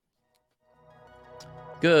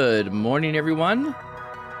Good morning, everyone.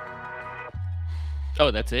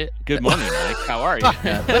 Oh, that's it? Good morning, Mike. How are you?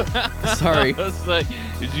 Sorry. I was like,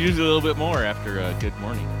 it's usually a little bit more after good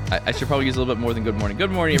morning. I should probably use a little bit more than good morning.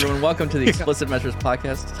 Good morning, everyone. Welcome to the Explicit Measures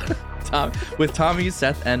podcast with Tommy,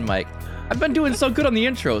 Seth, and Mike. I've been doing so good on the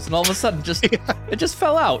intros, and all of a sudden, it just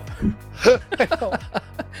fell out.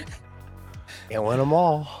 Can't win them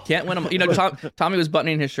all. Can't win them. You know, Tommy was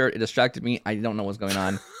buttoning his shirt. It distracted me. I don't know what's going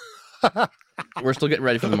on. We're still getting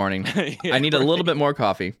ready for the morning. Yeah, I need a little bit more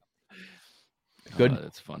coffee. Good. Oh,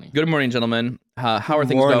 that's funny. Good morning, gentlemen. How are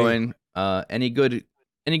things going? Any good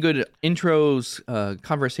intros,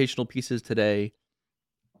 conversational pieces today?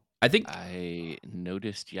 I think I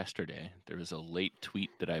noticed yesterday there was a late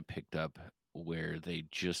tweet that I picked up where they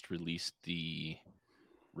just released the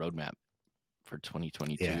roadmap for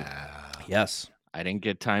 2022. Yeah. yes. I didn't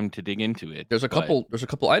get time to dig into it. There's a but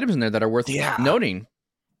couple items in there that are worth noting.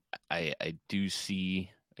 I do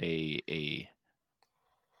see a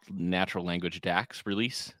natural language DAX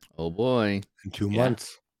release. Oh boy. In 2 Yeah.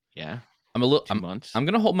 months. Yeah. I'm a little 2 months. I'm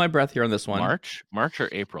gonna hold my breath here on this one. March or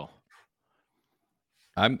April.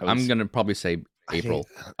 I'm gonna probably say April.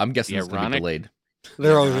 I'm guessing it's gonna be delayed.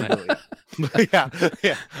 They're always delayed. yeah.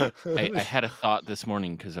 I had a thought this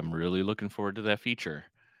morning because I'm really looking forward to that feature.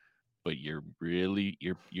 But you're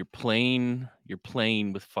playing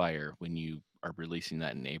with fire when you are releasing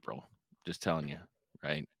that in April. Just telling you,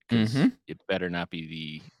 right? Because it better not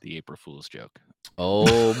be the April Fool's joke.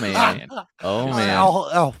 Oh man. Oh man.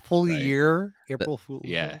 A full Right. year. April Fool's.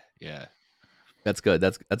 Yeah. That's good.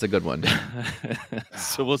 That's a good one.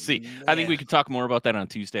 So we'll see. I think we could talk more about that on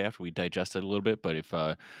Tuesday after we digest it a little bit. But if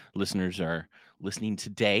listeners are listening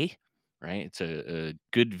today, right, it's a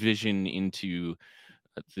good vision into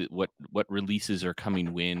what releases are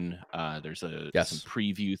coming when. There's some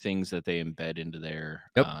preview things that they embed into there.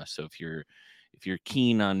 Yep. So if you're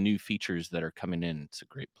keen on new features that are coming in, it's a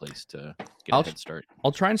great place to get a head start.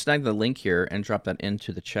 I'll try and snag the link here and drop that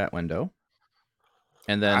into the chat window,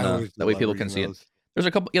 and then that way people can see it. There's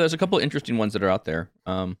a couple interesting ones that are out there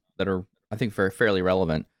that are, I think, fairly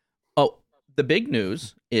relevant. Oh, the big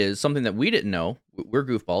news is something that we didn't know. We're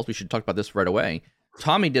goofballs. We should talk about this right away.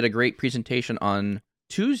 Tommy did a great presentation on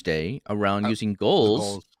Tuesday around using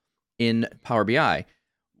goals in Power BI.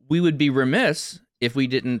 We would be remiss if we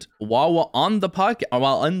didn't, while on the podcast,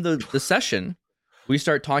 while in the session, we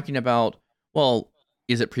start talking about, well,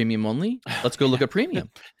 is it premium only? Let's go look at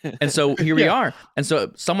premium. And so here we are. And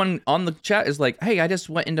so someone on the chat is like, hey, I just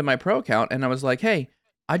went into my pro account and I was like, hey,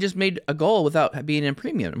 I just made a goal without being in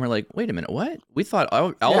premium. And we're like, wait a minute, what? We thought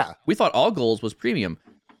all goals was premium.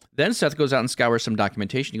 Then Seth goes out and scours some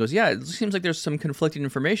documentation. He goes, yeah, it seems like there's some conflicting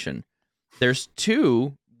information. There's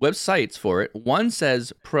 2 websites for it. One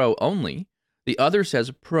says pro only. The other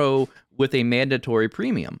says pro with a mandatory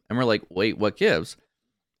premium. And we're like, wait, what gives?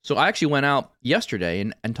 So I actually went out yesterday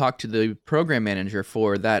and talked to the program manager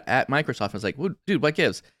for that at Microsoft. I was like, well, dude, what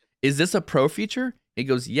gives? Is this a pro feature? He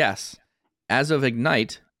goes, yes. As of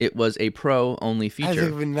Ignite, it was a pro only feature. As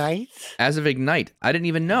of Ignite? As of Ignite. I didn't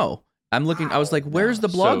even know. I'm looking. Wow. I was like, "Where's the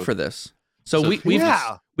blog for this?" So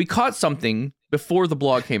we caught something before the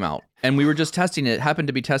blog came out, and we were just testing it. Happened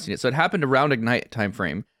to be testing it, so it happened around Ignite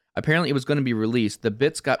timeframe. Apparently, it was going to be released. The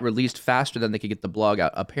bits got released faster than they could get the blog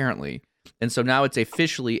out. Apparently, and so now it's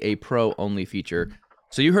officially a pro only feature.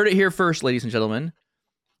 So you heard it here first, ladies and gentlemen.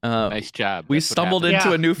 Nice job. We stumbled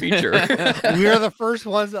into a new feature. We are the first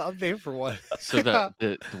ones to update for one. So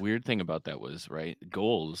the weird thing about that was, right,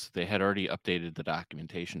 goals, they had already updated the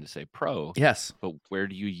documentation to say pro. Yes. But where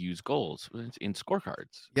do you use goals? It's in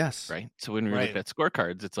scorecards. Yes. Right? So when we looked at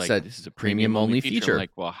scorecards, it's like, this is a premium only feature. I'm like,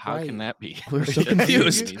 well, how can that be? We're so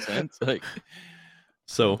confused. Like,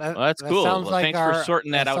 so that's cool. Well, thanks for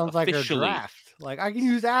sorting that out officially. Like our draft. Like, I can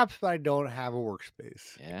use apps, but I don't have a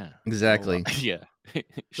workspace. Yeah. Exactly. Yeah.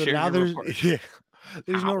 So now there's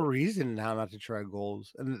no reason now not to try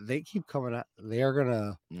goals, and they keep coming out. They are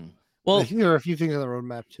gonna. Well, I think there are a few things on the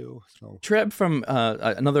roadmap too. So Treb from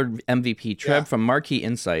another MVP, Treb from Marquee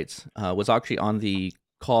Insights, was actually on the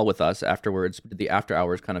call with us afterwards, the after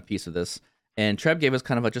hours kind of piece of this. And Treb gave us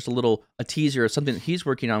kind of just a teaser of something that he's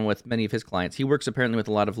working on with many of his clients. He works apparently with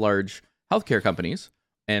a lot of large healthcare companies,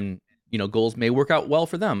 and goals may work out well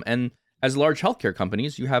for them. And as large healthcare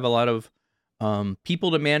companies, you have a lot of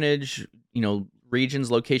people to manage,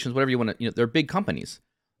 regions, locations, whatever you want to, they're big companies,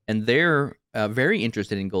 and they're very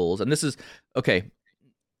interested in goals. And this is, okay,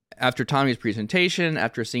 after Tommy's presentation,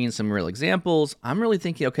 after seeing some real examples, I'm really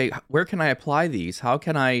thinking, okay, where can I apply these? How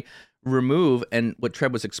can I remove? And what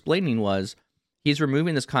Treb was explaining was he's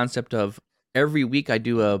removing this concept of every week I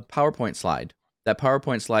do a PowerPoint slide that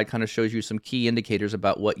PowerPoint slide kind of shows you some key indicators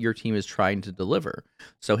about what your team is trying to deliver.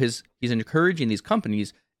 So he's encouraging these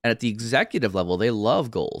companies, and at the executive level, they love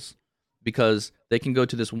goals because they can go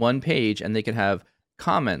to this one page and they can have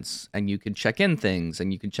comments, and you can check in things,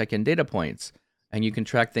 and you can check in data points, and you can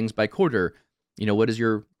track things by quarter. What is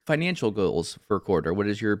your financial goals for a quarter? What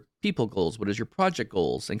is your people goals? What is your project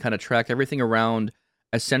goals? And kind of track everything around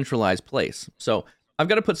a centralized place. So I've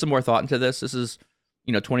got to put some more thought into this. This is,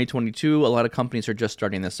 2022. A lot of companies are just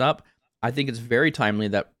starting this up. I think it's very timely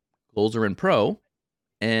that goals are in Pro.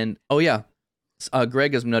 And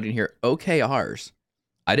Greg is noting here, OKRs.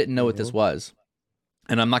 I didn't know what this was.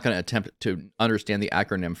 And I'm not going to attempt to understand the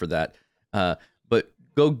acronym for that. But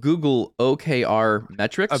go Google OKR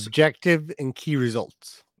metrics. Objective and key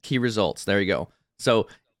results. Key results. There you go. So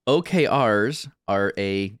OKRs are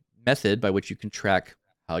a method by which you can track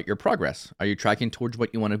your progress. Are you tracking towards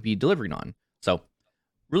what you want to be delivering on? So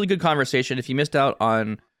really good conversation. If you missed out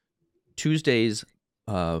on Tuesday's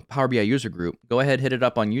Power BI user group, go ahead, hit it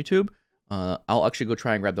up on YouTube. I'll actually go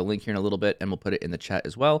try and grab the link here in a little bit, and we'll put it in the chat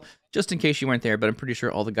as well, just in case you weren't there. But I'm pretty sure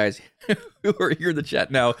all the guys who are here in the chat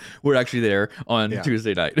now were actually there on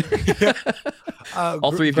Tuesday night.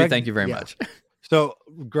 All three of you, thank you very much. So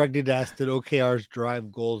Greg did ask, did OKRs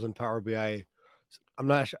drive goals in Power BI? I'm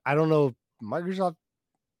not sure. I don't know if Microsoft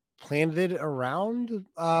planned it around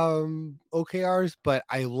OKRs, but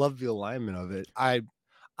I love the alignment of it.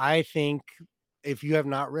 I think if you have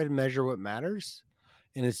not read Measure What Matters,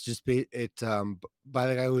 and it's just by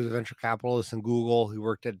the guy who was a venture capitalist in Google. He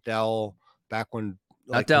worked at Dell back when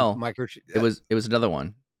not Dell. It was another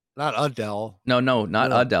one. Not Adele. No,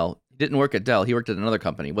 not Adele. He didn't work at Dell. He worked at another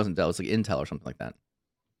company. It wasn't Dell. It was like Intel or something like that.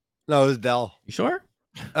 No, it was Dell. You sure?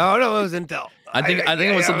 Oh no, it was Intel. I think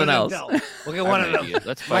it was something else. We'll get one of them.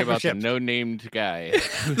 Let's fight about the no-named guy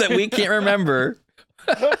that we can't remember.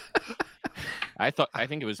 I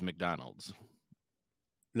think it was McDonald's.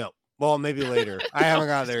 No. Well, maybe later. I haven't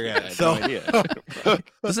got there yet. So,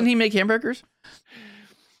 doesn't he make hamburgers?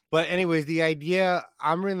 But anyways, the idea,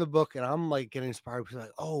 I'm reading the book and I'm like getting inspired because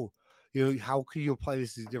like, oh, how can you apply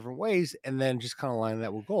this in different ways? And then just kind of line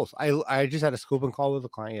that with goals. I just had a scoping call with a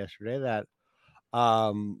client yesterday that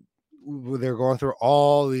they're going through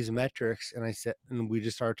all these metrics, and we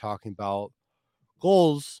just started talking about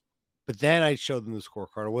goals. But then I showed them the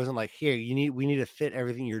scorecard. It wasn't like, here, we need to fit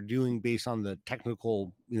everything you're doing based on the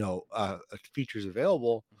technical, features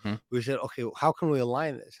available. Mm-hmm. We said, okay, how can we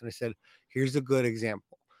align this? And I said, here's a good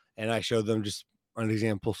example. And I showed them just an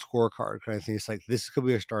example scorecard kind of thing. It's like, this could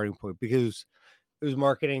be a starting point because it was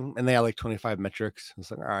marketing and they had like 25 metrics.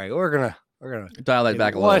 It's like, all right, we're gonna dial that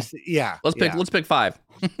back a little. Yeah. Let's pick 5.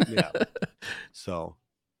 Yeah. So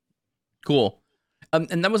cool.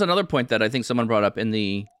 And that was another point that I think someone brought up in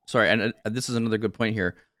the, and this is another good point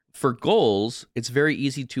here. For goals, it's very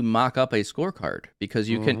easy to mock up a scorecard because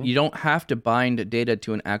you don't have to bind data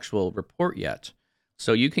to an actual report yet.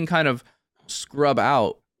 So you can kind of scrub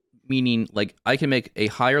out, meaning like I can make a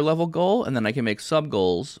higher level goal and then I can make sub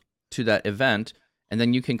goals to that event. And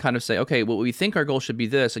then you can kind of say, okay, well, we think our goal should be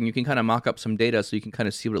this. And you can kind of mock up some data so you can kind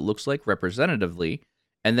of see what it looks like representatively.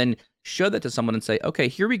 And then show that to someone and say, okay,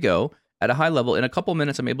 here we go. At a high level, in a couple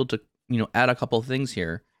minutes, I'm able to, add a couple of things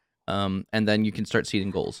here. And then you can start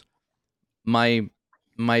seeding goals. My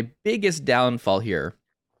biggest downfall here,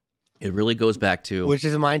 it really goes back to... Which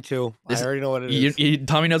is mine too. I already know what it is.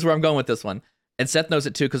 Tommy knows where I'm going with this one. And Seth knows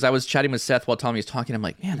it too, because I was chatting with Seth while Tommy was talking. I'm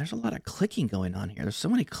like, man, there's a lot of clicking going on here. There's so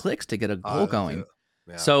many clicks to get a goal going.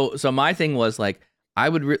 Yeah. So my thing was like,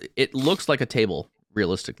 it looks like a table,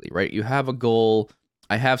 realistically, right? You have a goal.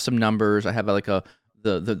 I have some numbers. I have like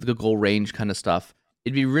the goal range kind of stuff.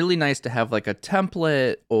 It'd be really nice to have like a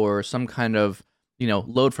template or some kind of,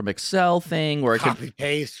 load from Excel thing where I could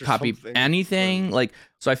paste or copy anything. Like,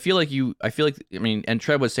 so I feel like, and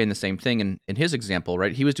Trev was saying the same thing in his example,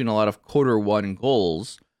 right? He was doing a lot of quarter one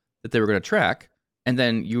goals that they were going to track. And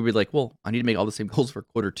then you would be like, well, I need to make all the same goals for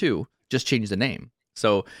quarter 2, just change the name.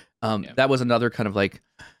 So that was another kind of like,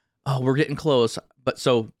 oh, we're getting close. But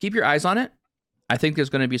so keep your eyes on it. I think there's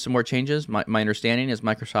going to be some more changes. My understanding is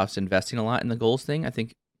Microsoft's investing a lot in the goals thing. I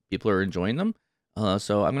think people are enjoying them.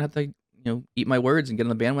 So I'm going to have to, eat my words and get on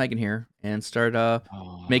the bandwagon here and start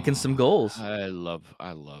making some goals. I love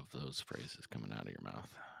those phrases coming out of your mouth.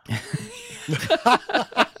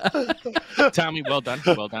 Tommy, well done.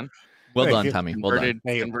 Well done, Tommy. Converted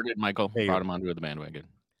Michael, brought him onto the bandwagon.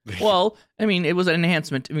 Well, it was an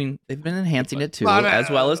enhancement. They've been enhancing it too, as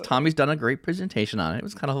well as Tommy's done a great presentation on it. It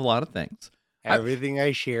was kind of a lot of things. Everything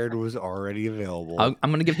I shared was already available. I'm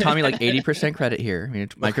going to give Tommy like 80% credit here.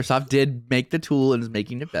 Microsoft did make the tool and is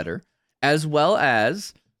making it better, as well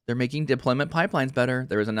as they're making deployment pipelines better.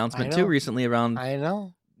 There was an announcement too recently around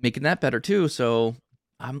making that better too. So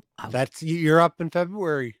you're up in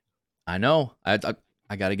February. I know. I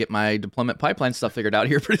got to get my deployment pipeline stuff figured out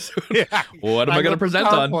here pretty soon. Yeah, what am I going to present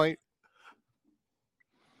on?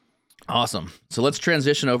 Awesome. So let's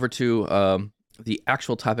transition over to the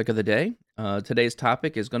actual topic of the day. Today's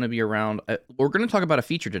topic is going to be around. We're going to talk about a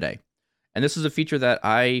feature today, and this is a feature that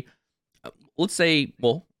I'll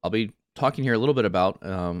be talking here a little bit about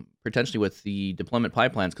potentially with the deployment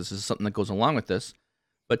pipelines, because this is something that goes along with this.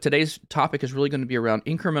 But today's topic is really going to be around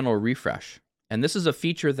incremental refresh, and this is a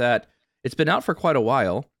feature that it's been out for quite a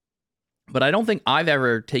while, but I don't think I've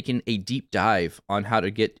ever taken a deep dive on how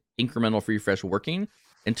to get incremental refresh working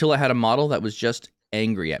until I had a model that was just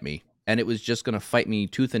angry at me, and it was just going to fight me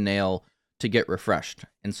tooth and nail to get refreshed.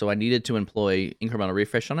 And so I needed to employ incremental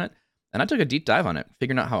refresh on it, and I took a deep dive on it,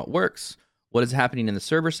 figuring out how it works, what is happening in the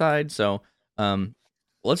server side. So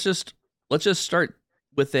let's just start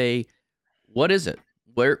with what is it?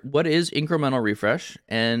 What is incremental refresh?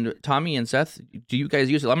 And Tommy and Seth, do you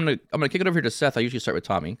guys use it? I'm gonna kick it over here to Seth. I usually start with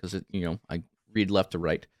Tommy because I read left to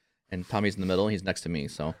right, and Tommy's in the middle. He's next to me,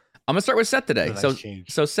 so I'm gonna start with Seth today.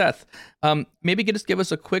 So Seth, maybe just give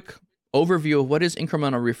us a quick overview of what is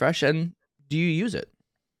incremental refresh and do you use it?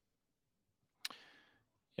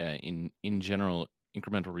 Yeah, in general,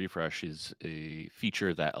 incremental refresh is a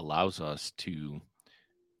feature that allows us to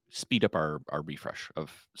speed up our refresh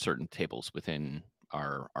of certain tables within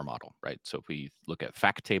our model, right? So if we look at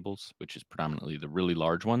fact tables, which is predominantly the really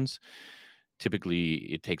large ones, typically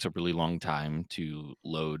it takes a really long time to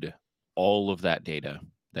load all of that data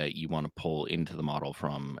that you want to pull into the model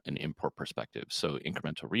from an import perspective. So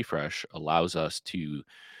incremental refresh allows us to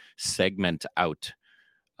segment out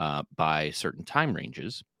by certain time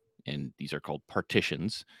ranges, and these are called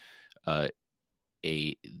partitions,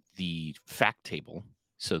 the fact table,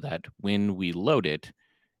 so that when we load it,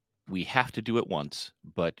 we have to do it once,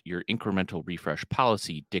 but your incremental refresh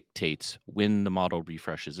policy dictates when the model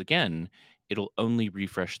refreshes again, it'll only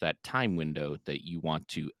refresh that time window that you want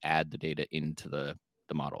to add the data into the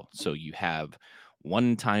model. So you have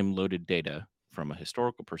one-time loaded data from a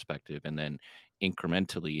historical perspective, and then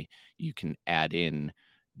incrementally you can add in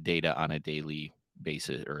data on a daily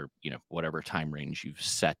basis, or whatever time range you've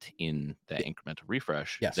set in that incremental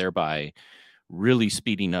refresh, thereby really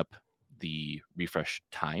speeding up the refresh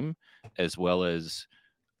time, as well as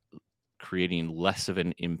creating less of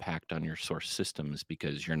an impact on your source systems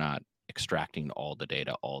because you're not extracting all the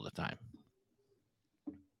data all the time.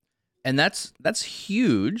 And that's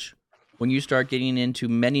huge when you start getting into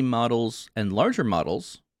many models and larger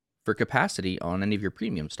models for capacity on any of your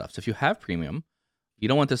premium stuff. So if you have premium, you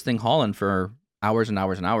don't want this thing hauling for hours and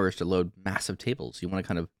hours and hours to load massive tables. You want to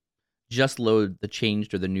kind of just load the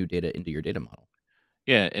changed or the new data into your data model.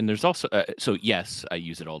 Yeah, and there's also so yes, I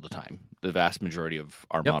use it all the time. The vast majority of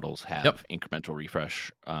our models have incremental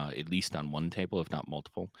refresh, at least on one table, if not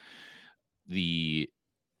multiple. The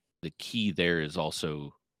key there is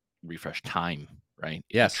also refresh time, right?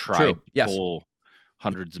 Yes, true. Pull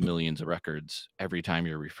hundreds of millions of records every time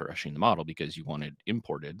you're refreshing the model because you want it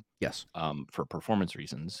imported. Yes. For performance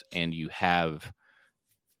reasons, and you have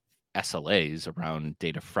SLAs around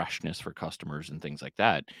data freshness for customers and things like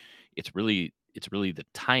that. It's really the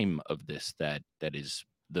time of this that is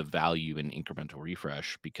the value in incremental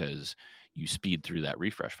refresh, because you speed through that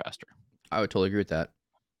refresh faster. I would totally agree with that.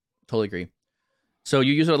 Totally agree. So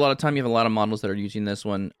you use it a lot of time. You have a lot of models that are using this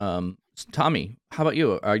one. Tommy, how about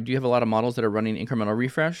you? Do you have a lot of models that are running incremental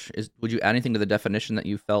refresh? Would you add anything to the definition that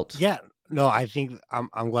you felt? Yeah, no, I think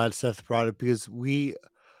I'm glad Seth brought it, because we're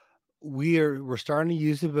starting to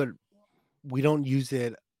use it, but we don't use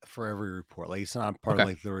it for every report. Like, it's not part of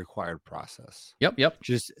like the required process. Yep.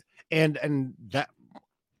 Just and that's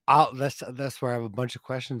where I have a bunch of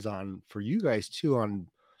questions on for you guys too, on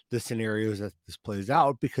the scenarios that this plays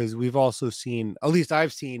out, because we've also seen, at least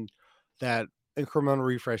I've seen, that incremental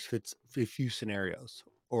refresh fits a few scenarios,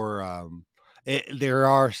 or there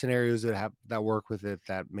are scenarios that work with it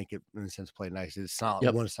that make it, in a sense, play nice. It's not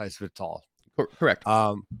one size fits all. Correct.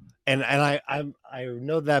 And I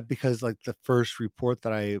know that because, like, the first report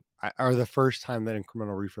that or the first time that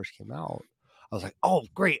incremental refresh came out, I was like, oh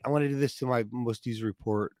great, I want to do this to my most used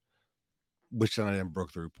report, which then I then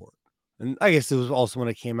broke the report. And I guess it was also when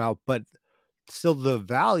it came out, but still the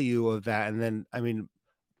value of that. And then, I mean,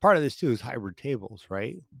 part of this too is hybrid tables,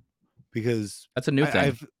 right? Because that's a new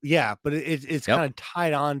thing. But it's kind of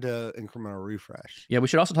tied on to incremental refresh. Yeah, we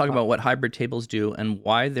should also talk about what hybrid tables do and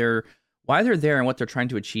why they're there and what they're trying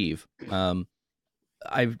to achieve.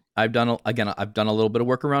 I've done a little bit of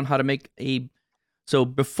work around how to make So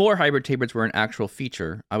before hybrid tables were an actual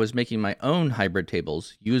feature, I was making my own hybrid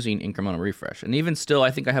tables using incremental refresh. And even still,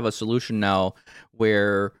 I think I have a solution now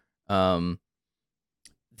where the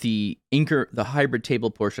hybrid table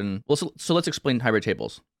portion. Well, so let's explain hybrid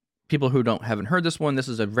tables. People who haven't heard this one, this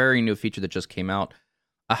is a very new feature that just came out.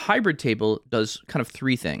 A hybrid table does kind of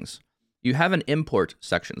three things. You have an import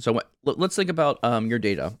section. So let's think about your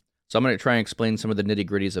data. So I'm going to try and explain some of the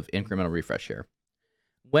nitty-gritties of incremental refresh here.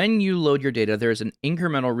 When you load your data, there's an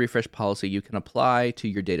incremental refresh policy you can apply to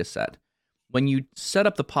your data set. When you set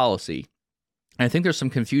up the policy, and I think there's some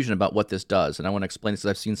confusion about what this does, and I want to explain this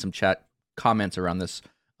because I've seen some chat comments around this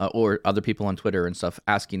or other people on Twitter and stuff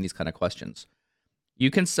asking these kind of questions. You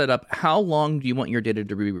can set up how long do you want your data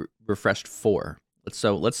to be refreshed for.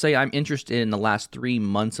 So let's say I'm interested in the last 3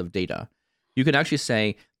 months of data. You can actually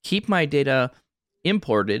say, keep my data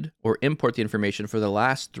imported or import the information for the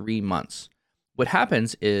last 3 months. What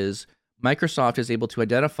happens is Microsoft is able to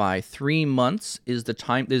identify 3 months is the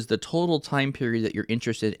total time period that you're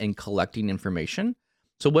interested in collecting information.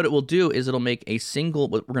 So what it will do is it'll make a single,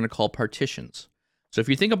 what we're going to call partitions. So if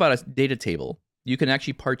you think about a data table, you can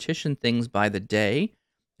actually partition things by the day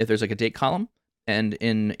if there's like a date column. And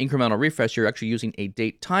in incremental refresh, you're actually using a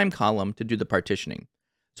date time column to do the partitioning.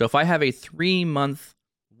 So if I have a 3-month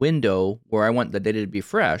window where I want the data to be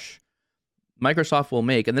fresh, Microsoft will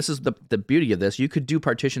make, and this is the beauty of this, you could do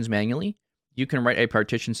partitions manually. You can write a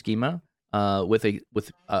partition schema with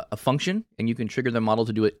a function, and you can trigger the model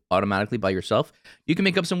to do it automatically by yourself. You can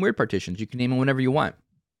make up some weird partitions. You can name them whenever you want.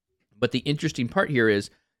 But the interesting part here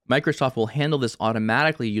is Microsoft will handle this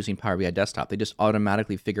automatically using Power BI Desktop. They just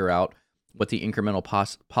automatically figure out what the incremental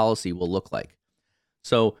policy will look like.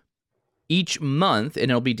 So each month,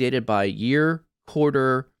 and it'll be dated by year,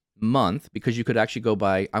 quarter, month, because you could actually go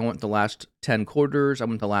by, I want the last 10 quarters, I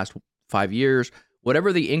want the last 5 years,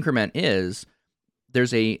 whatever the increment is,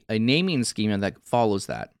 there's a naming schema that follows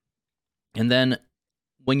that. And then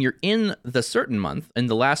when you're in the certain month, in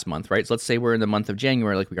the last month, right? So let's say we're in the month of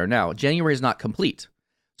January like we are now. January is not complete.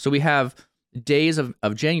 So we have days of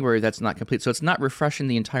January that's not complete. So it's not refreshing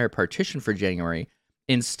the entire partition for January.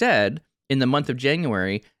 Instead, in the month of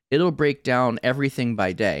January, it'll break down everything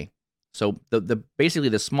by day. So the basically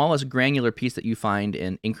the smallest granular piece that you find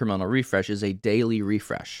in incremental refresh is a daily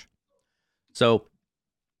refresh. So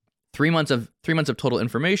 3 months of total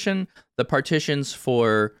information. The partitions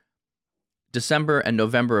for December and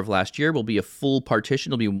November of last year will be a full partition.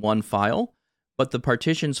 It'll be one file, but the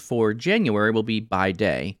partitions for January will be by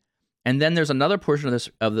day. And then there's another portion of this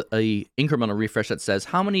of a incremental refresh that says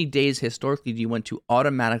how many days historically do you want to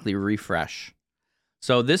automatically refresh.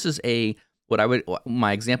 So this is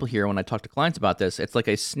my example here when I talk to clients about this, it's like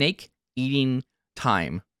a snake eating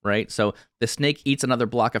time, right? So the snake eats another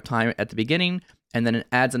block of time at the beginning, and then it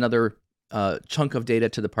adds another chunk of data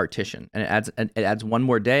to the partition, and it adds one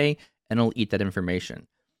more day, and it'll eat that information.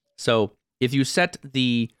 So if you set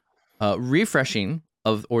the refreshing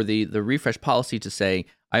or the refresh policy to say,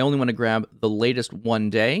 I only want to grab the latest one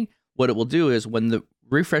day, what it will do is when the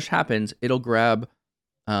refresh happens, it'll grab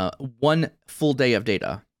 1 full day of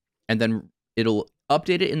data, and then it'll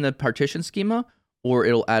update it in the partition schema, or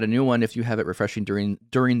it'll add a new one if you have it refreshing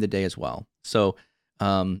during the day as well. So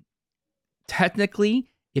technically,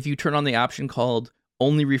 if you turn on the option called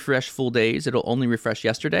only refresh full days, it'll only refresh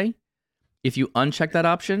yesterday. If you uncheck that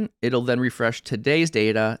option, it'll then refresh today's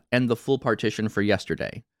data and the full partition for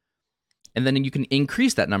yesterday. And then you can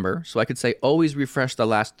increase that number. So I could say always refresh the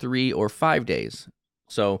last 3 or 5 days.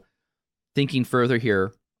 So thinking further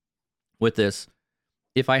here with this,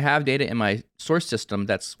 if I have data in my source system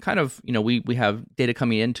that's kind of, we have data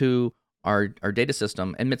coming into our data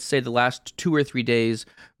system, and let's say the last 2 or 3 days,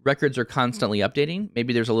 records are constantly updating.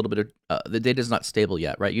 Maybe there's a little bit of, the data is not stable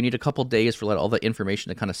yet, right? You need a couple days for all the information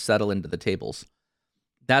to kind of settle into the tables.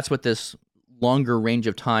 That's what this longer range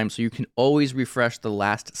of time, so you can always refresh the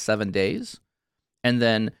last 7 days. And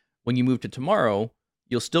then when you move to tomorrow,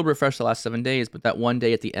 you'll still refresh the last 7 days, but that one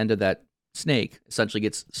day at the end of that snake essentially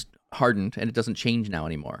gets hardened and it doesn't change now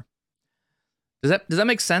anymore. Does that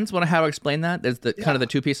make sense when I how to explain that? There's kind of the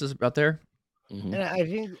two pieces out there. Mm-hmm. And I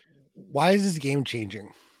think, why is this game changing?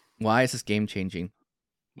 Why is this game changing?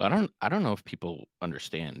 I don't know if people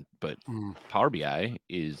understand, but Power BI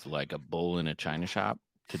is like a bull in a china shop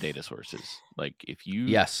to data sources. Like if you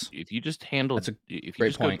just handle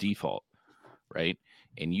go default, right,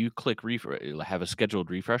 and you click refresh, have a scheduled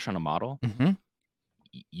refresh on a model,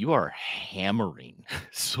 you are hammering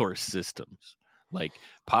source systems. Like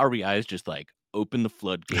Power BI is just like open the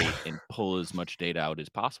floodgate and pull as much data out as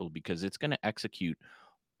possible, because it's going to execute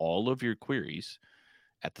all of your queries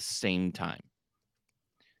at the same time.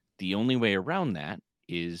 The only way around that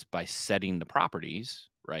is by setting the properties,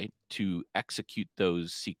 right, to execute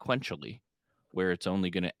those sequentially, where it's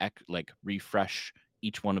only going to refresh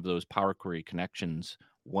each one of those Power Query connections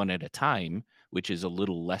one at a time, which is a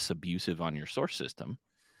little less abusive on your source system.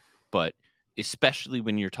 But especially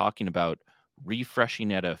when you're talking about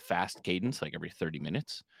refreshing at a fast cadence, like every 30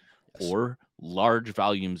 minutes, or large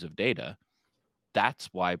volumes of data, that's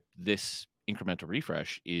why this incremental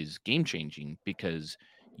refresh is game changing, because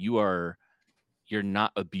you're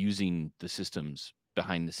not abusing the systems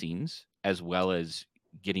behind the scenes, as well as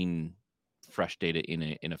getting fresh data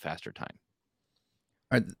in a faster time.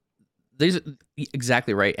 These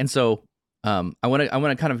exactly right. And so I want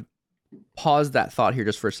to kind of pause that thought here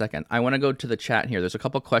just for a second. I want to go to the chat here. There's a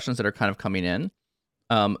couple questions that are kind of coming in.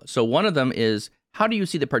 So one of them is, how do you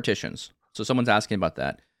see the partitions? So someone's asking about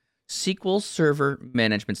that. SQL Server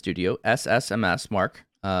Management Studio, SSMS, Mark,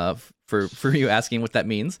 for you asking what that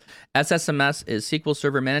means. SSMS is SQL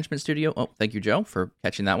Server Management Studio. Oh, thank you, Joe, for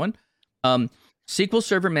catching that one. SQL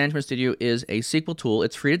Server Management Studio is a SQL tool.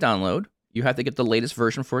 It's free to download. You have to get the latest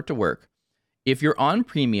version for it to work. If you're on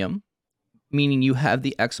Premium, meaning you have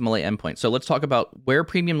the XMLA endpoint. So let's talk about where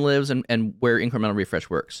Premium lives and where incremental refresh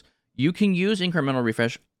works. You can use incremental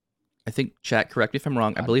refresh, I think, chat, correct me if I'm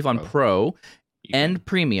wrong, I believe on Pro and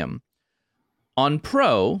Premium. On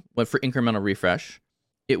Pro, for incremental refresh,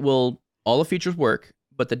 all the features work,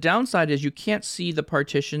 but the downside is you can't see the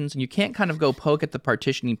partitions and you can't kind of go poke at the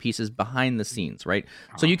partitioning pieces behind the scenes, right?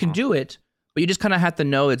 So you can do it, but you just kind of have to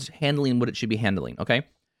know it's handling what it should be handling, okay?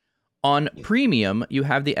 On Premium, you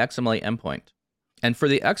have the XMLA endpoint. And for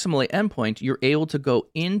the XMLA endpoint, you're able to go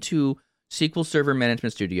into SQL Server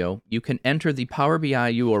Management Studio. You can enter the Power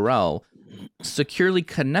BI URL, securely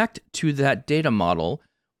connect to that data model,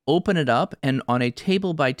 open it up, and on a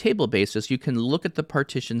table-by-table basis, you can look at the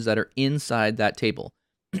partitions that are inside that table.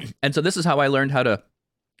 And so this is how I learned how to,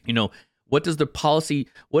 what is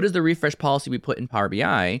the refresh policy we put in Power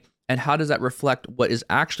BI, and how does that reflect what is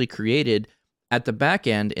actually created at the back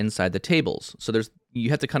end inside the tables? So you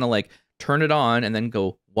have to kind of like turn it on and then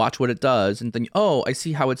go watch what it does, and then, I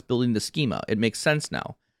see how it's building the schema. It makes sense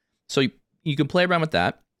now. So you can play around with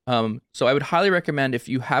that. So I would highly recommend, if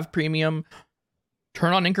you have Premium,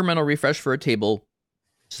 turn on incremental refresh for a table,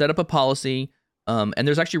 set up a policy, and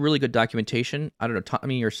there's actually really good documentation. I don't know,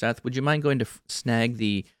 Tommy or Seth, would you mind going to snag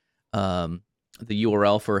the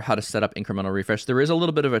URL for how to set up incremental refresh? There is a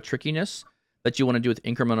little bit of a trickiness that you want to do with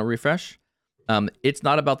incremental refresh. It's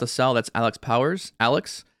not about the cell. That's Alex Powers.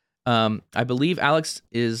 Alex, I believe Alex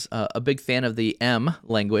is a big fan of the M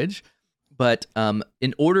language, but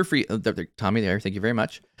in order for you, Tommy there, thank you very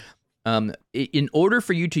much. In order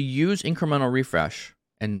for you to use incremental refresh,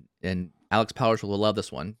 and Alex Powers will love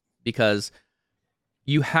this one, because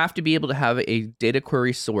you have to be able to have a data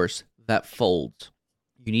query source that folds.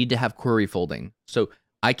 You need to have query folding. So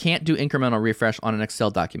I can't do incremental refresh on an Excel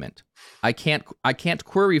document. I can't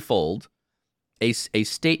query fold a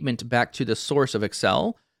statement back to the source of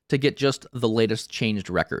Excel to get just the latest changed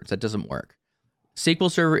records. That doesn't work.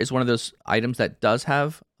 SQL Server is one of those items that does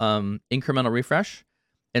have incremental refresh.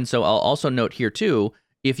 And so I'll also note here too,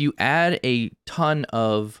 if you add a ton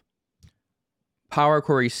of Power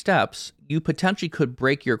Query steps, you potentially could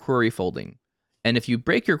break your query folding. And if you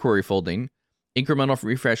break your query folding, incremental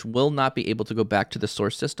refresh will not be able to go back to the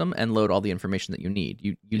source system and load all the information that you need.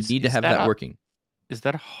 You need to have that working. Is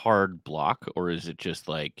that a hard block, or is it just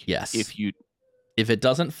like, yes, if it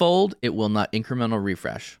doesn't fold, it will not incremental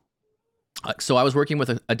refresh? So I was working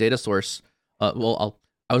with a data source. I was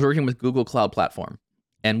working with Google Cloud Platform,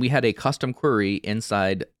 and we had a custom query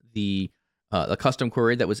inside the custom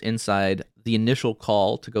query that was inside the initial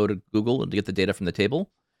call to go to Google and to get the data from the table,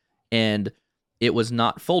 and it was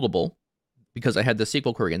not foldable because I had the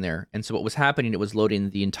SQL query in there. And so what was happening, it was loading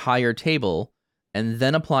the entire table and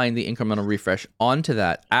then applying the incremental refresh onto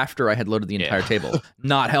that after I had loaded the entire table.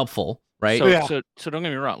 Not helpful, right? So don't get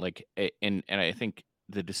me wrong. Like, and I think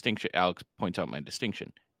the distinction, Alex points out my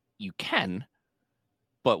distinction. You can,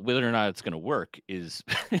 but whether or not it's going to work is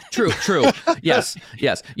true. Yes.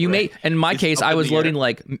 You may. In my case, I was loading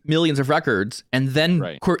like millions of records and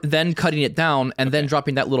then then cutting it down and then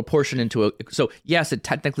dropping that little portion into a. So yes, it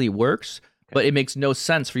technically works. But it makes no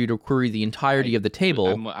sense for you to query the entirety of the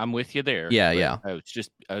table. I'm with you there. Yeah.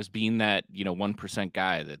 I was being that 1%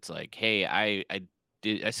 guy that's like, hey, I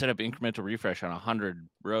set up incremental refresh on 100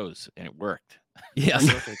 rows and it worked.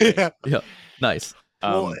 Yes. Yeah. Nice.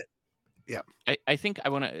 Yeah. I think I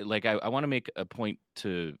want to make a point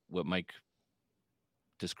to what Mike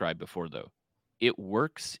described before, though. It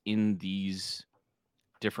works in these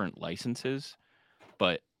different licenses,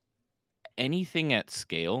 but anything at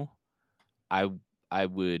scale, I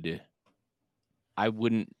wouldn't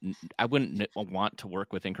want to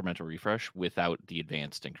work with incremental refresh without the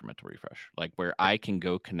advanced incremental refresh, like where I can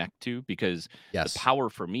go connect to, because the power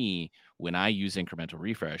for me when I use incremental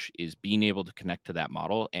refresh is being able to connect to that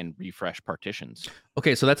model and refresh partitions.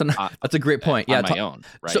 Okay, so that's a great point. Yeah, on my own,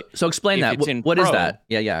 right? So explain that. What is that?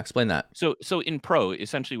 Yeah, explain that. So in Pro,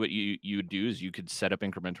 essentially what you would do is you could set up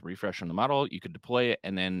incremental refresh on the model, you could deploy it,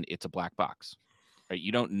 and then it's a black box, right?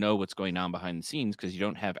 You don't know what's going on behind the scenes because you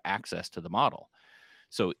don't have access to the model.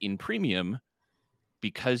 So in Premium,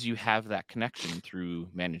 because you have that connection through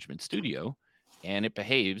Management Studio, and it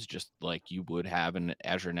behaves just like you would have an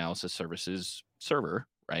Azure Analysis Services server,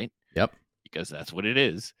 right? Yep. Because that's what it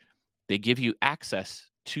is. They give you access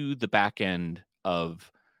to the back end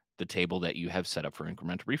of the table that you have set up for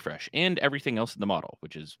incremental refresh and everything else in the model,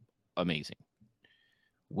 which is amazing.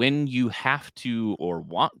 When you have to or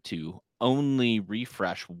want to only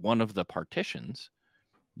refresh one of the partitions,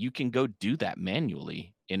 you can go do that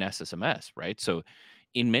manually in SSMS, right? So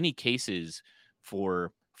in many cases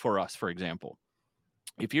for us, for example,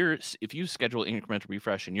 if you schedule incremental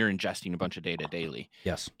refresh and you're ingesting a bunch of data daily,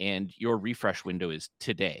 yes, and your refresh window is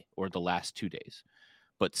today or the last 2 days,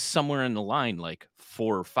 but somewhere in the line, like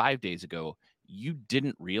 4 or 5 days ago, you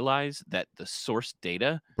didn't realize that the source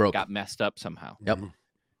data got messed up somehow. Yep.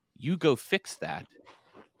 You go fix that.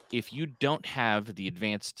 If you don't have the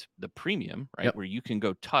premium, right, where you can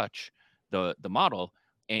go touch the model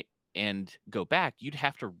and go back, you'd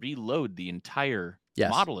have to reload the entire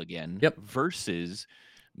model again. Yep. Versus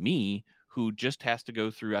me, who just has to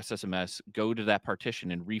go through SSMS, go to that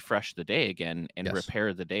partition and refresh the day again and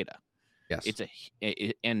repair the data. Yes.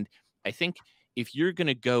 And I think if you're going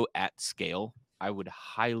to go at scale, I would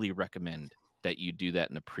highly recommend that you do that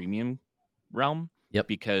in the premium realm. Yep.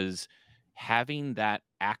 Because having that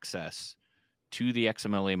access to the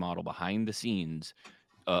XMLA model behind the scenes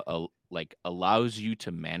like allows you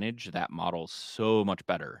to manage that model so much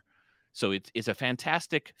better. So it's a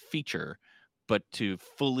fantastic feature, but to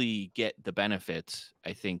fully get the benefits,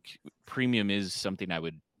 I think premium is something I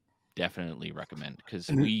would definitely recommend, because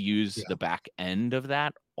we use the back end of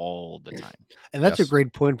that all the time. And that's a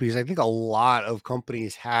great point, because I think a lot of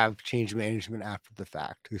companies have change management after the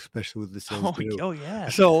fact, especially with the sales. Oh yeah.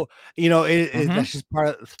 So that's just part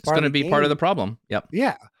of it's going to be part of the problem. Yep.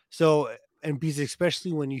 Yeah. So, and because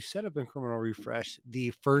especially when you set up incremental refresh,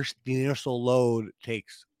 the initial load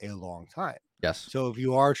takes a long time. Yes. So if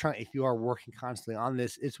you are working constantly on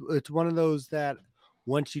this, it's one of those that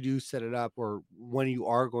once you do set it up, or when you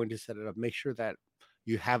are going to set it up, make sure that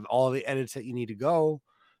you have all the edits that you need to go,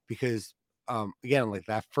 because again, like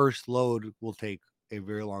that first load will take a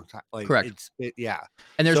very long time. Like, correct.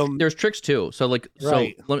 And there's tricks too. So let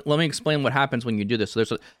me explain what happens when you do this. So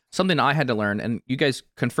there's something I had to learn, and you guys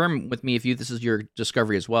confirm with me if this is your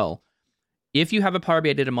discovery as well. If you have a Power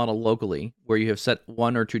BI data model locally where you have set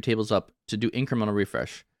 1 or 2 tables up to do incremental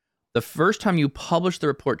refresh, the first time you publish the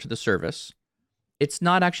report to the service, it's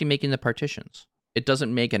not actually making the partitions. It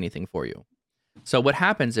doesn't make anything for you. So what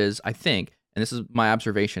happens is, I think, and this is my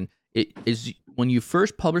observation, it is when you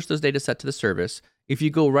first publish those data set to the service, if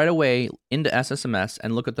you go right away into SSMS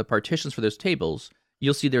and look at the partitions for those tables,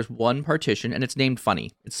 you'll see there's one partition and it's named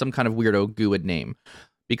funny. It's some kind of weirdo GUID name,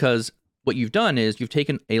 because what you've done is you've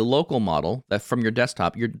taken a local model that from your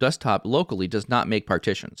desktop locally does not make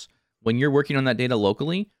partitions. When you're working on that data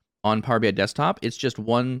locally on Power BI Desktop, it's just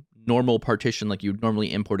one normal partition like you'd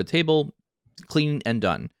normally import a table, clean and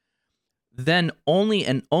done. Then only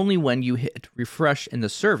when you hit refresh in the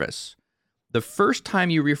service, the first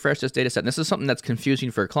time you refresh this data set, and this is something that's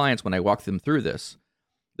confusing for clients when I walk them through this,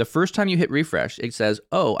 the first time you hit refresh, it says,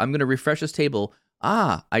 oh, I'm going to refresh this table.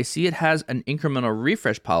 I see it has an incremental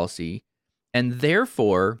refresh policy, and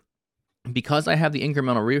therefore, because I have the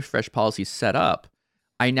incremental refresh policy set up,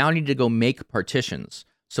 I now need to go make partitions.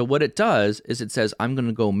 So what it does is it says, I'm going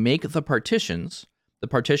to go make the partitions. The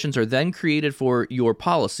partitions are then created for your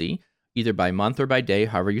policy, either by month or by day,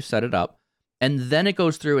 however you set it up. And then it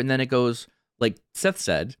goes through, and then it goes, like Seth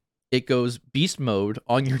said, it goes beast mode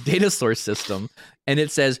on your data source system. And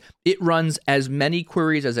it says it runs as many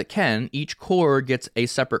queries as it can. Each core gets a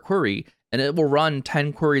separate query, and it will run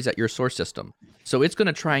 10 queries at your source system. So it's going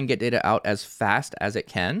to try and get data out as fast as it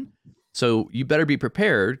can. So you better be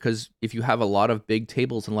prepared, because if you have a lot of big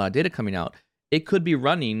tables and a lot of data coming out, it could be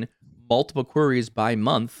running multiple queries by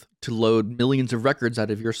month to load millions of records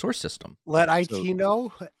out of your source system. Let IT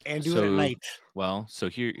know and do it at night. Well, so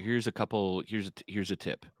here's a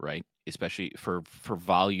tip, right? Especially for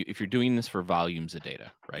volume, if you're doing this for volumes of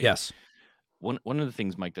data, right? Yes. One of the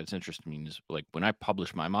things, Mike, that's interesting is, like, when I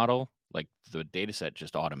publish my model, like the data set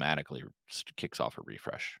just automatically kicks off a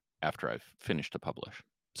refresh after I've finished to publish.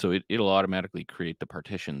 So it'll automatically create the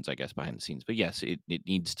partitions, I guess, behind the scenes. But yes, it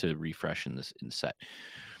needs to refresh in the set.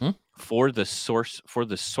 For the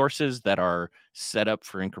sources that are set up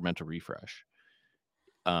for incremental refresh,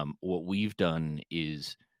 what we've done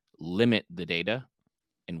is limit the data,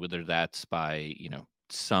 and whether that's by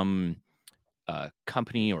some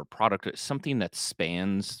company or product, something that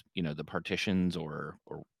spans the partitions or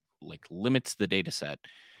like limits the data set,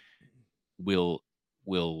 will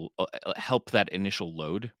help that initial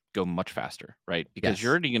load go much faster, right? Because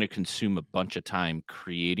you're already going to consume a bunch of time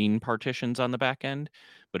creating partitions on the back end.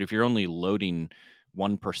 But if you're only loading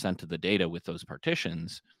 1% of the data with those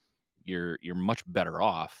partitions, you're much better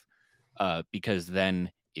off, because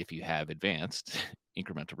then if you have advanced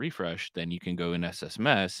incremental refresh, then you can go in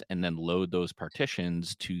SSMS and then load those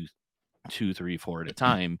partitions to 2, 3, 4 at a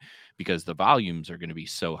time, because the volumes are going to be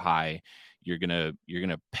so high. You're gonna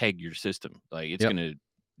peg your system. Like it's gonna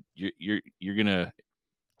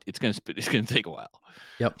take a while.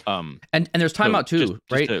 Yep. And there's timeout too,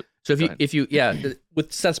 right? So if you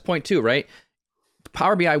with Seth's point too, right?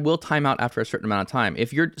 Power BI will time out after a certain amount of time.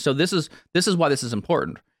 This is why this is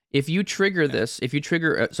important. If you trigger this,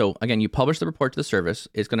 so again, you publish the report to the service,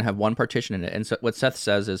 it's going to have one partition in it. And so what Seth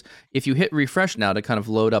says is, if you hit refresh now to kind of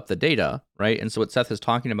load up the data, right? And so what Seth is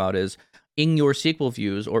talking about is, in your SQL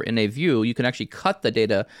views or in a view, you can actually cut the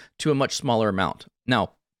data to a much smaller amount.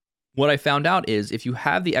 Now, what I found out is, if you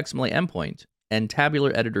have the XML endpoint and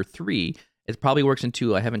Tabular Editor 3, it probably works in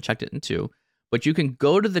 2. I haven't checked it in 2, but you can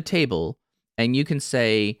go to the table and you can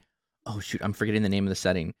say, oh shoot, I'm forgetting the name of the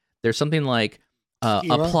setting. There's something like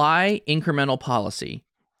apply incremental policy.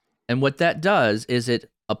 And what that does is it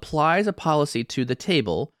applies a policy to the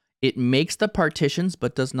table. It makes the partitions,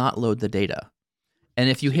 but does not load the data. And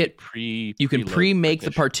if you hit you can pre-make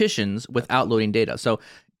the partitions without loading data. So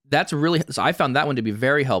that's so I found that one to be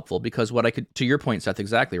very helpful, because what I could, to your point, Seth,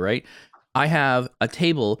 exactly right. I have a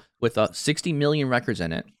table with 60 million records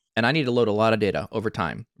in it, and I need to load a lot of data over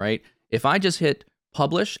time, right? If I just hit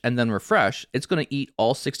publish and then refresh, it's going to eat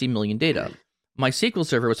all 60 million data. My SQL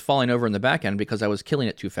server was falling over in the back end because I was killing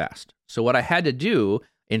it too fast. So what I had to do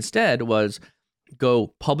instead was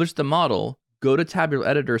go publish the model, go to Tabular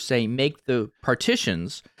Editor, say make the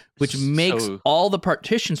partitions, which makes all the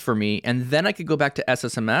partitions for me, and then I could go back to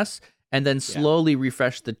SSMS and then slowly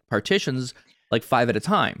refresh the partitions like 5 at a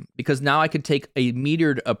time, because now I could take a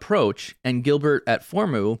metered approach. And Gilbert at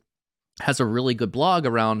Formu has a really good blog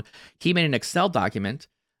around, he made an Excel document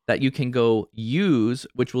that you can go use,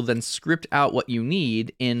 which will then script out what you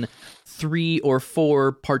need in 3 or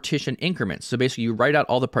 4 partition increments. So basically you write out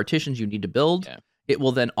all the partitions you need to build. Yeah. It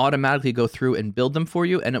will then automatically go through and build them for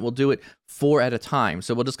you, and it will do it 4 at a time.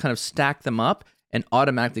 So we'll just kind of stack them up and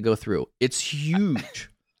automatically go through. It's huge.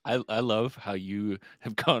 I love how you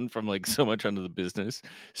have gone from like so much under the business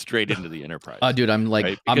straight into the enterprise. Dude, I'm like,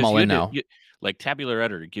 right? I'm all in now. Like Tabular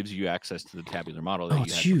Editor gives you access to the tabular model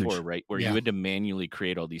that you had before, right? Where you had to manually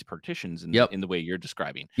create all these partitions in the way you're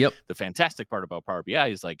describing. Yep. The fantastic part about Power BI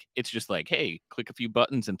is like, it's just like, hey, click a few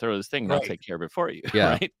buttons and throw this thing, and I'll take care of it for you.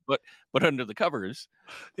 Yeah. Right. But under the covers,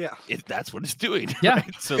 that's what it's doing. Yeah.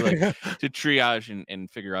 Right? So like to triage and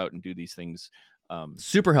figure out and do these things.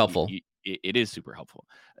 Super helpful. It is super helpful.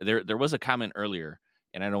 There was a comment earlier,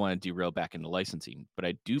 and I don't want to derail back into licensing, but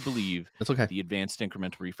I do believe the advanced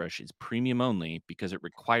incremental refresh is premium only because it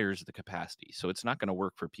requires the capacity. So it's not going to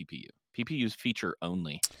work for PPU. PPU is feature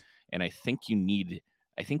only, and I think you need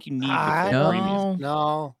the full premium.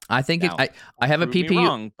 No, I think I have a PPU.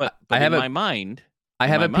 Wrong, but I have in my mind. I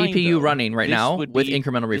have a PPU running right now with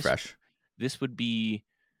incremental refresh. This would be.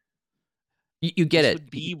 You get it.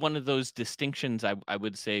 Would be one of those distinctions I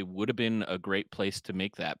would say would have been a great place to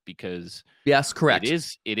make that, because yes, correct.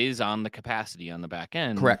 It is on the capacity on the back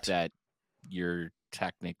end, correct, that you're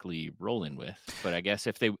technically rolling with. But I guess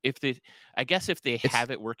if they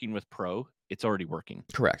have it working with Pro, it's already working.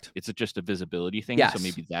 Correct. It's just a visibility thing. Yes. So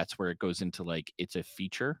maybe that's where it goes into like it's a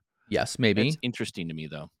feature. Yes, maybe. It's interesting to me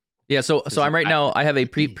though. Yeah. So I'm right now. I have a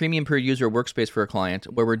premium per user workspace for a client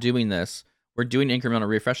where we're doing this. We're doing incremental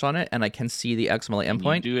refresh on it, and I can see the XML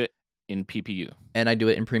endpoint. You do it in PPU. And I do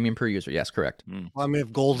it in premium per user. Yes, correct. Well, I mean,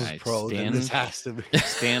 if Gold is Pro, then this has to be.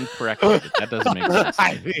 Stand corrected. That doesn't make sense.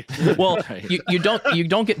 I mean, well, right. you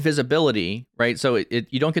don't get visibility, right? So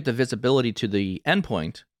you don't get the visibility to the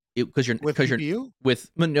endpoint because you're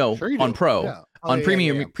with on Pro. Yeah. On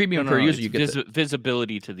premium per user, you get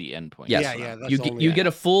visibility to the endpoint. Yes, you get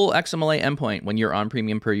a full XMLA endpoint when you're on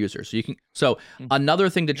premium per user. So you can. So another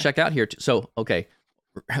thing to check out here.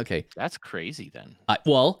 Okay, that's crazy. Then,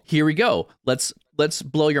 well, here we go. Let's let's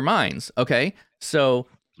blow your minds. Okay, so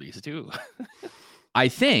please do. I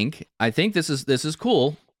think this is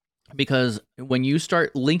cool, because when you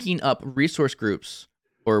start linking up resource groups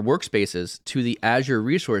or workspaces to the Azure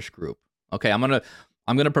resource group, okay, I'm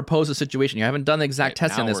gonna propose a situation. You haven't done the exact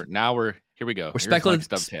testing on this. Now we're here. We go. We're speculating.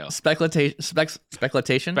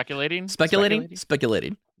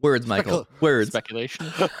 Words, Michael. Words. Speculation.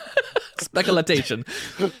 Speculation.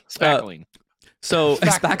 Spackling. So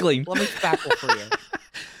spackling. Let me spackle for you.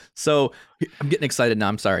 So I'm getting excited now.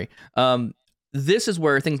 I'm sorry. This is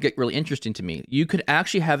where things get really interesting to me. You could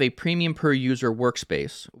actually have a premium per user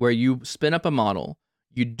workspace where you spin up a model,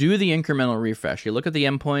 you do the incremental refresh, you look at the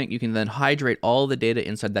endpoint, you can then hydrate all the data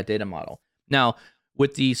inside that data model. Now,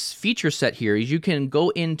 with the feature set here, is you can go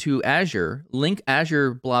into Azure, link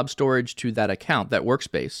Azure Blob Storage to that account, that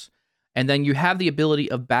workspace, and then you have the ability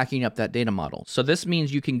of backing up that data model. So this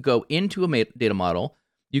means you can go into a data model,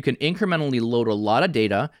 you can incrementally load a lot of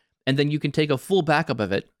data, and then you can take a full backup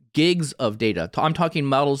of it, gigs of data. I'm talking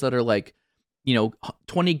models that are like,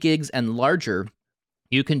 20 gigs and larger.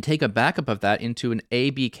 You can take a backup of that into an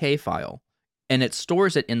ABK file, and it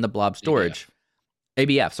stores it in the blob storage.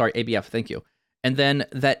 ABF, thank you. And then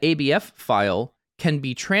that ABF file can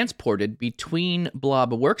be transported between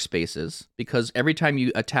blob workspaces, because every time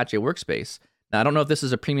you attach a workspace, now I don't know if this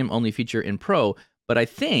is a premium only feature in Pro, but I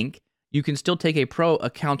think you can still take a Pro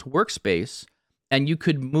account workspace and you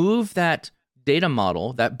could move that data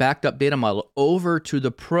model, that backed up data model, over to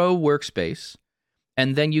the Pro workspace,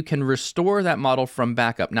 and then you can restore that model from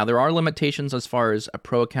backup. Now, there are limitations as far as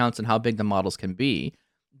Pro accounts and how big the models can be,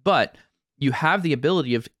 but you have the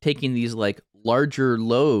ability of taking these like larger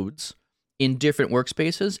loads in different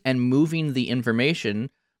workspaces and moving the information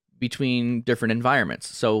between different environments.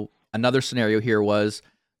 So another scenario here was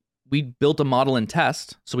we built a model in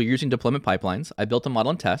test. So we're using deployment pipelines. I built a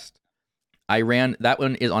model in test. I ran, that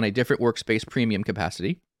one is on a different workspace premium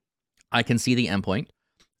capacity. I can see the endpoint.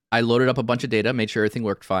 I loaded up a bunch of data, made sure everything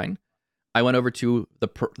worked fine. I went over to the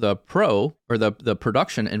Pro, or the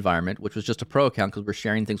production environment, which was just a Pro account because we're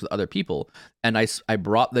sharing things with other people. And I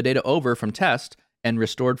brought the data over from test and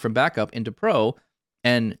restored from backup into Pro.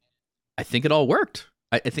 And I think it all worked.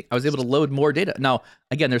 I think I was able to load more data. Now,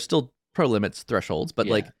 again, there's still Pro limits, thresholds, but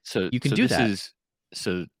you can do that.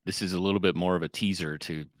 So this is a little bit more of a teaser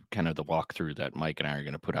to kind of the walkthrough that Mike and I are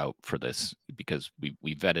going to put out for this, because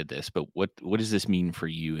we vetted this. But what does this mean for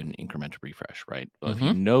you in incremental refresh, right? Well, if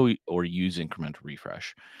you know or use incremental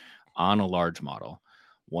refresh on a large model,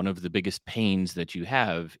 one of the biggest pains that you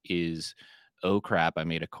have is, oh crap, I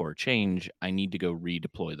made a core change, I need to go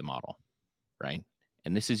redeploy the model, right?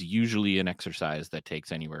 And this is usually an exercise that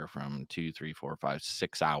takes anywhere from 2, 3, 4, 5,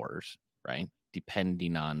 6 hours, right?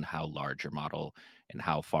 Depending on how large your model and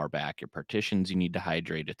how far back your partitions you need to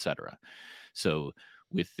hydrate, etc. So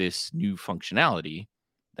with this new functionality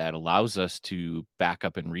that allows us to back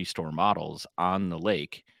up and restore models on the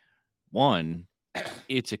lake, one,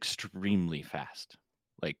 it's extremely fast.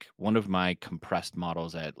 Like one of my compressed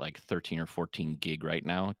models at like 13 or 14 gig right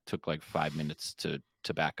now took like 5 minutes to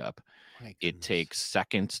back up. It takes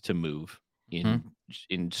seconds to move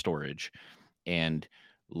in storage, and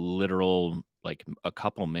literal like a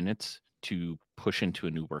couple minutes to push into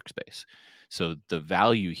a new workspace. So the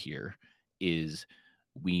value here is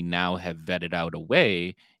we now have vetted out a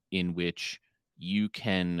way in which you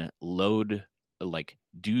can load, like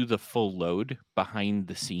do the full load behind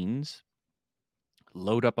the scenes,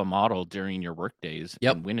 load up a model during your work days,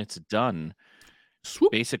 and when it's done,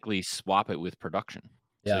 basically swap it with production.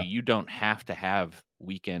 So you don't have to have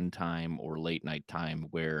weekend time or late night time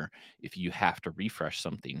where if you have to refresh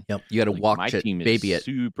something, you got to walk my it, team is baby it.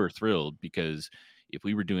 Super thrilled, because if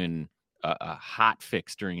we were doing a hot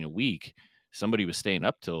fix during a week, somebody was staying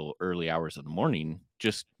up till early hours of the morning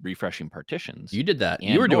just refreshing partitions. You did that.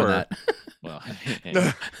 You were doing that. Well,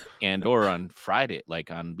 and or on Friday,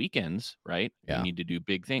 like on weekends, right? You need to do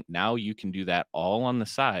big things. Now you can do that all on the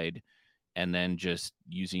side, and then just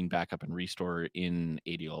using backup and restore in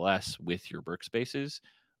ADLS with your workspaces,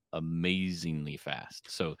 amazingly fast.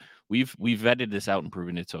 So we've vetted this out and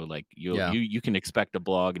proven it. So like you can expect a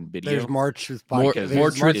blog and video. There's more truth bombs. More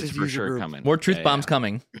truth is for sure coming. More truth bombs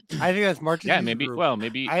coming. I think that's March's. Maybe. Group. Well,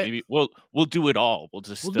 maybe we'll do it all. We'll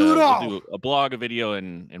just we'll do a blog, a video,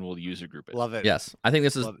 and we'll user group it. Love it. Yes, I think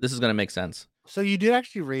this is going to make sense. So you did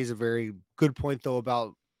actually raise a very good point though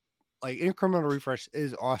about like incremental refresh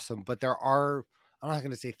is awesome, but there are, I'm not going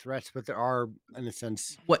to say threats, but there are, in a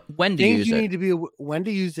sense, when to use it. Need to be when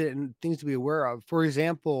to use it and things to be aware of. For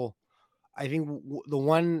example, I think the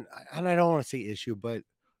one, and I don't want to say issue, but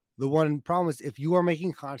the one problem is if you are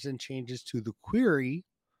making constant changes to the query,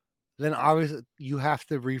 then obviously you have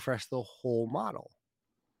to refresh the whole model.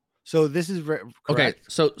 So this is correct. Okay,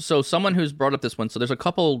 so someone who's brought up this one, so there's a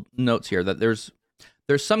couple notes here that there's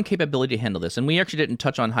some capability to handle this, and we actually didn't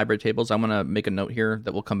touch on hybrid tables. I want to make a note here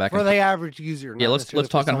that we'll come back for the average user. Yeah, let's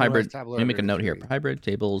talk on hybrid. Let me make a note here. Hybrid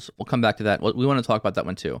tables. We'll come back to that. We want to talk about that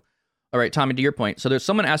one too. All right, Tommy, to your point. So there's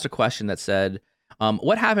someone asked a question that said,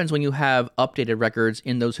 what happens when you have updated records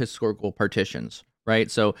in those historical partitions,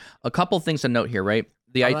 right? So a couple things to note here, right?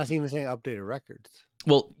 I'm not even saying updated records.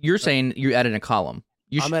 Well, you're saying you added a column.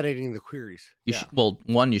 I'm editing the queries. You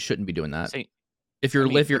shouldn't be doing that. If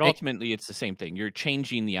you're ultimately it's the same thing. You're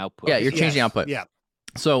changing the output. Yeah, you're changing the output. Yeah.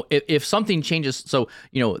 So if something changes, so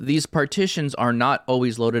these partitions are not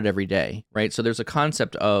always loaded every day, right? So there's a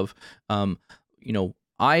concept of,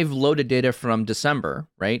 I've loaded data from December,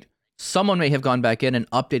 right? Someone may have gone back in and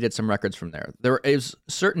updated some records from there. There is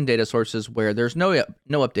certain data sources where there's no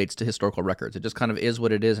updates to historical records. It just kind of is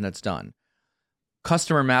what it is and it's done.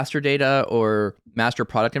 Customer master data or master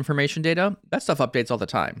product information data, that stuff updates all the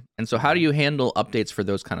time. And so how do you handle updates for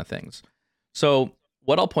those kind of things? So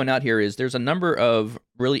what I'll point out here is there's a number of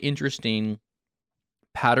really interesting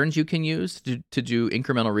patterns you can use to do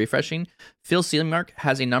incremental refreshing. Phil Seligmark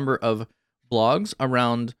has a number of blogs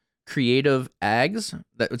around creative ags,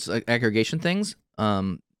 that's like aggregation things.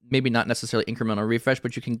 Maybe not necessarily incremental refresh,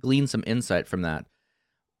 but you can glean some insight from that.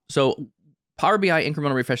 So Power BI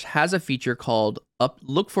Incremental Refresh has a feature called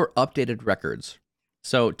Look for Updated Records.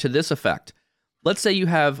 So to this effect, let's say you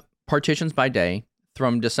have partitions by day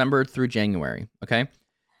from December through January, okay?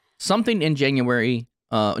 Something in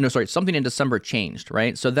something in December changed,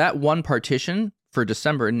 right? So that one partition for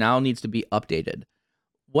December now needs to be updated.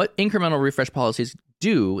 What incremental refresh policies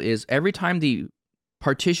do is every time the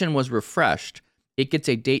partition was refreshed, it gets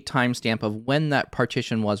a date timestamp of when that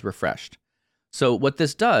partition was refreshed. So what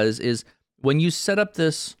this does is when you set up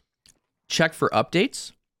this check for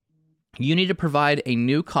updates, you need to provide a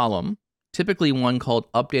new column, typically one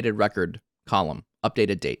called updated record column,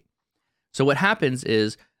 updated date. So what happens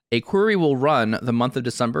is a query will run the month of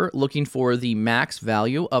December looking for the max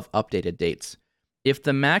value of updated dates. If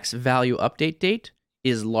the max value update date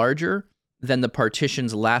is larger than the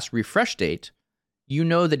partition's last refresh date, you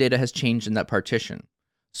know the data has changed in that partition.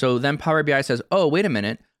 So then Power BI says, oh, wait a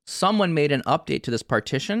minute, someone made an update to this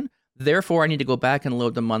partition, therefore I need to go back and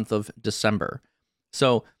load the month of December.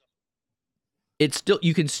 So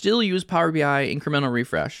you can still use Power BI incremental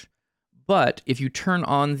refresh, but if you turn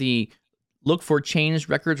on the look for changed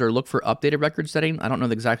records or look for updated records setting, I don't know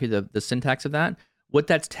exactly the syntax of that, what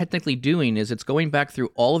that's technically doing is it's going back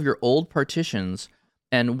through all of your old partitions,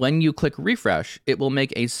 and when you click refresh, it will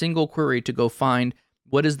make a single query to go find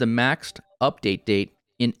what is the maxed update date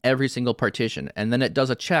in every single partition. And then it does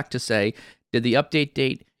a check to say, did the update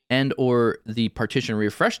date and or the partition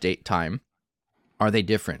refresh date time, are they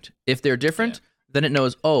different? If they're different, then it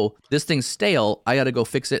knows, oh, this thing's stale, I got to go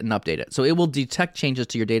fix it and update it. So it will detect changes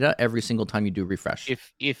to your data every single time you do refresh.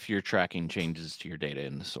 If you're tracking changes to your data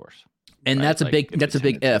in the source. And right? that's a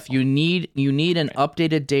big if. You need an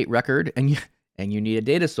updated date record and you need a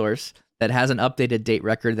data source that has an updated date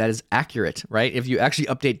record that is accurate, right? If you actually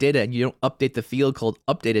update data and you don't update the field called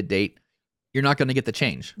updated date, you're not going to get the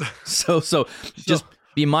change. So just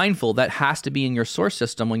be mindful that has to be in your source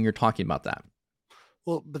system when you're talking about that.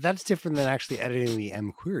 Well, but that's different than actually editing the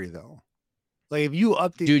M query, though. Like if you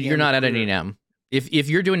update, dude, you're not editing M. If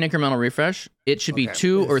you're doing incremental refresh, it should be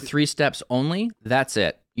 2 or 3 steps only. That's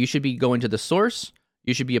it. You should be going to the source.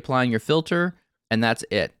 You should be applying your filter, and that's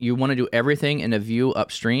it. You want to do everything in a view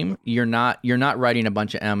upstream. You're not writing a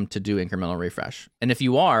bunch of M to do incremental refresh. And if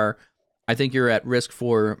you are, I think you're at risk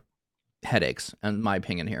for headaches, in my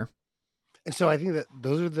opinion here. And so I think that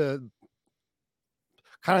those are the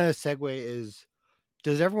kind of the segue is,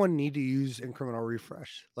 does everyone need to use incremental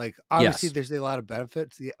refresh? Like obviously there's a lot of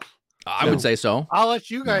benefits. Yeah. I would say so. I'll let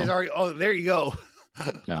you guys already. Oh, there you go.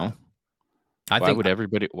 No.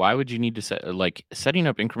 Why would you need to setting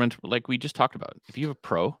up incremental, like we just talked about, if you have a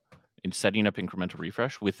pro in setting up incremental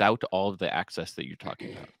refresh without all of the access that you're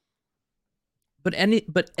talking about. But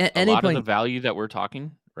a lot of the value that we're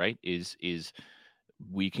talking, right, is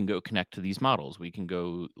we can go connect to these models. We can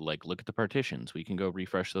go look at the partitions. We can go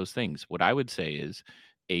refresh those things. What I would say is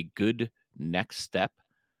a good next step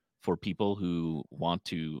for people who want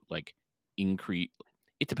to increase.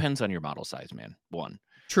 It depends on your model size, man. One.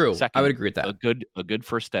 True. Second, I would agree with that. A good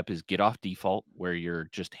first step is get off default where you're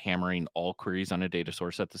just hammering all queries on a data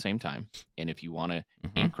source at the same time. And if you want to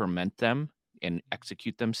increment them and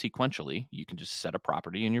execute them sequentially, you can just set a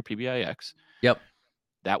property in your PBIX. Yep.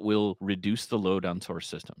 That will reduce the load on source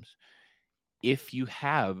systems. If you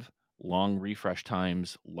have long refresh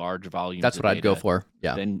times, large volumes. That's of what I'd go data, for.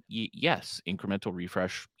 Yeah. Then yes, incremental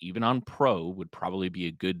refresh, even on Pro, would probably be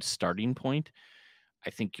a good starting point. I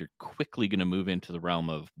think you're quickly going to move into the realm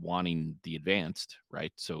of wanting the advanced,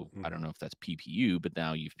 right? So I don't know if that's PPU, but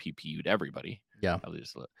now you've PPU'd everybody. Yeah. At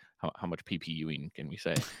least how much PPUing can we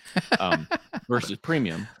say? Versus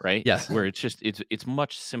premium, right? Yes. Where it's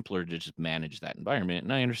much simpler to just manage that environment.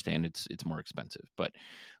 And I understand it's more expensive, but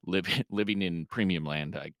living in premium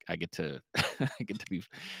land, I get to I get to be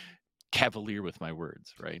cavalier with my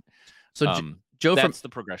words, right? So Joe, that's the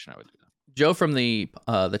progression I would do. Joe from the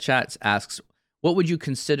chats asks, what would you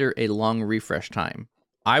consider a long refresh time?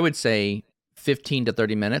 I would say 15 to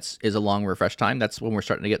 30 minutes is a long refresh time. That's when we're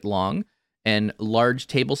starting to get long. And large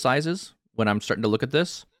table sizes, when I'm starting to look at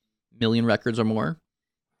this, million records or more,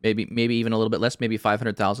 maybe even a little bit less, maybe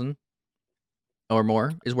 500,000 or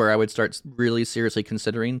more is where I would start really seriously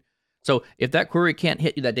considering. So if that query can't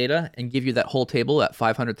hit you that data and give you that whole table at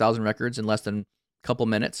 500,000 records in less than a couple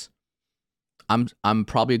minutes, I'm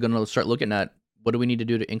probably going to start looking at what do we need to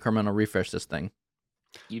do to incremental refresh this thing.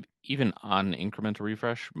 Even on incremental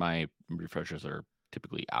refresh, my refreshes are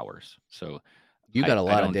typically hours. So you got a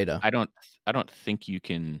lot of data. I don't think you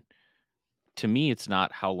can. To me, it's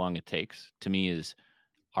not how long it takes. To me, is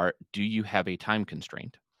do you have a time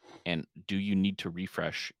constraint, and do you need to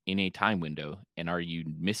refresh in a time window, and are you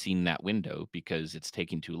missing that window because it's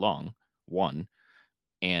taking too long? One.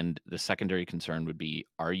 And the secondary concern would be,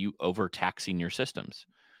 are you overtaxing your systems?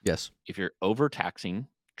 Yes. If you're overtaxing,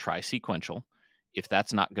 try sequential. If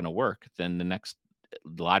that's not going to work, then the next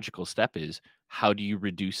logical step is, how do you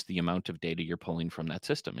reduce the amount of data you're pulling from that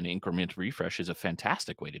system? And incremental refresh is a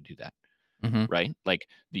fantastic way to do that, right? Like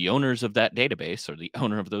the owners of that database or the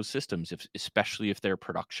owner of those systems, especially if they're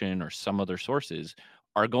production or some other sources,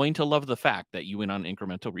 are going to love the fact that you went on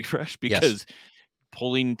incremental refresh, because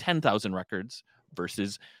pulling 10,000 records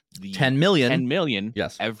versus the 10 million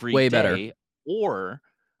every way day. Better. Or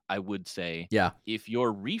I would say, if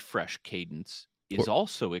your refresh cadence is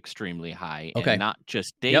also extremely high and not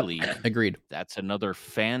just daily, agreed, that's another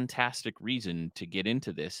fantastic reason to get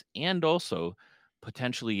into this, and also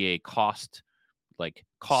potentially a cost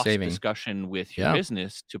saving discussion with your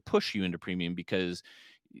business to push you into premium, because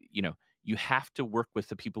you have to work with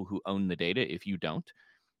the people who own the data. If you don't,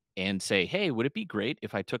 and say, hey, would it be great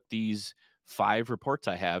if I took these 5 reports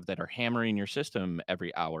I have that are hammering your system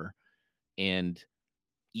every hour and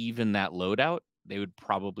even that loadout? They would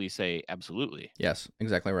probably say absolutely. Yes,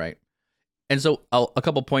 exactly right. And so a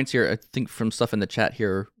couple points here, I think, from stuff in the chat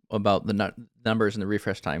here about the numbers and the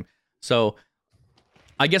refresh time. So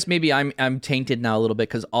I guess maybe I'm tainted now a little bit,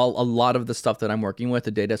 because a lot of the stuff that I'm working with,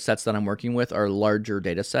 the data sets that I'm working with, are larger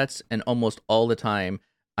data sets, and almost all the time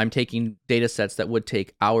I'm taking data sets that would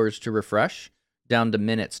take hours to refresh down to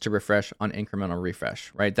minutes to refresh on incremental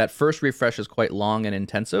refresh, right? That first refresh is quite long and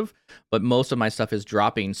intensive, but most of my stuff is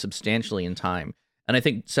dropping substantially in time. And I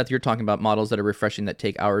think, Seth, you're talking about models that are refreshing that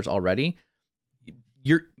take hours already.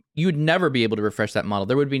 You'd never be able to refresh that model.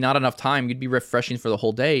 There would be not enough time. You'd be refreshing for the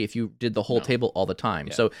whole day if you did the whole table all the time.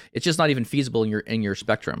 Yeah. So it's just not even feasible in your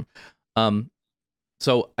spectrum.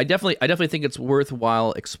 So I definitely think it's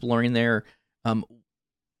worthwhile exploring there. I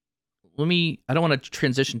don't want to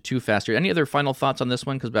transition too fast here. Any other final thoughts on this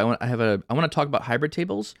one? Because I want to talk about hybrid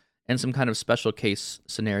tables and some kind of special case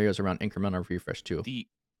scenarios around incremental refresh too.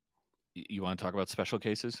 You want to talk about special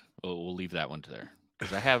cases? We'll leave that one to there,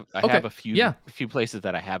 because I have a few places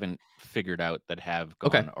that I haven't figured out that have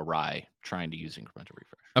gone awry trying to use incremental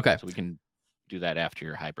refresh. Okay, so we can do that after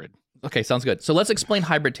your hybrid. Okay, sounds good. So let's explain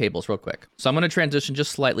hybrid tables real quick. So I'm going to transition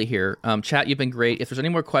just slightly here. Chat, you've been great. If there's any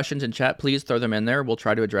more questions in chat, please throw them in there. We'll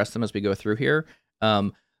try to address them as we go through here.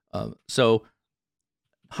 So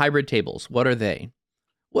hybrid tables, what are they?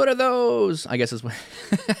 What are those? I guess is what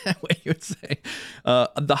you would say.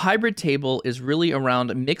 The hybrid table is really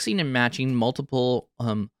around mixing and matching multiple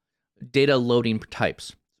data loading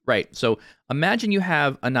types. Right. So imagine you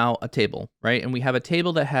have now a table, right? And we have a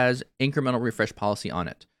table that has incremental refresh policy on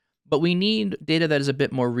it. But we need data that is a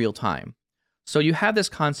bit more real time. So you have this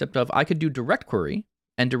concept of, I could do direct query,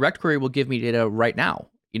 and direct query will give me data right now.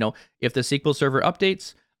 If the SQL Server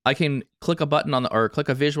updates, I can click a button or click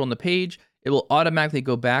a visual on the page. It will automatically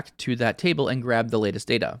go back to that table and grab the latest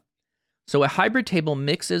data. So a hybrid table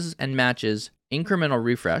mixes and matches incremental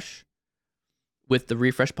refresh with the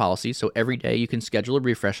refresh policy. So every day you can schedule a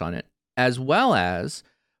refresh on it, as well as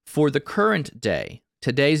for the current day,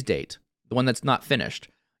 today's date, the one that's not finished,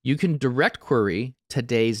 you can direct query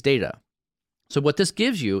today's data. So what this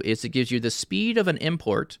gives you is, it gives you the speed of an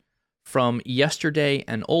import from yesterday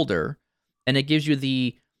and older, and it gives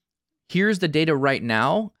you here's the data right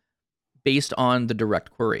now, based on the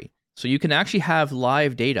direct query. So you can actually have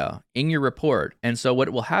live data in your report. And so what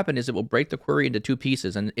will happen is it will break the query into two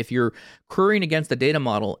pieces. And if you're querying against the data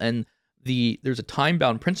model and there's a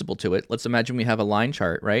time-bound principle to it, let's imagine we have a line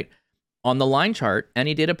chart, right? On the line chart,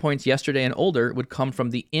 any data points yesterday and older would come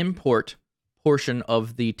from the import portion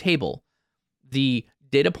of the table. The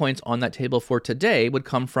data points on that table for today would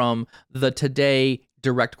come from the today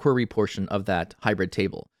direct query portion of that hybrid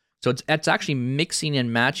table. So it's actually mixing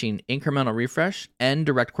and matching incremental refresh and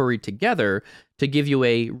direct query together to give you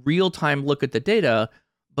a real-time look at the data,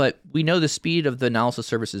 but we know the speed of the analysis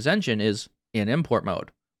services engine is in import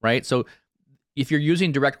mode, right? So if you're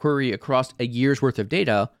using direct query across a year's worth of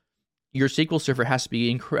data, your SQL Server has to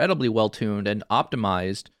be incredibly well-tuned and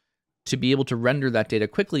optimized to be able to render that data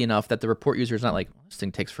quickly enough that the report user is not like, this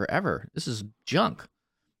thing takes forever. This is junk.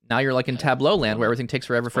 Now you're like in Tableau land where everything takes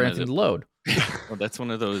forever for anything to load. Well, that's one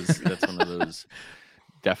of those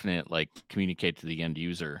definite, like, communicate to the end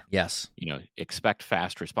user. Yes. Expect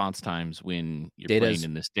fast response times when you're Data's, playing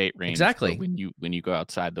in this date range. Exactly. When you go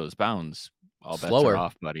outside those bounds, all Slower. bets are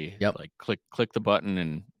off, buddy. Yep. Like click the button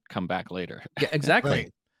and come back later. Yeah, exactly.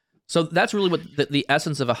 Right. So that's really what the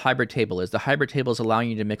essence of a hybrid table is. The hybrid table is allowing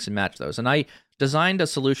you to mix and match those. And I designed a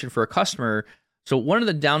solution for a customer. So one of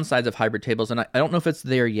the downsides of hybrid tables, and I don't know if it's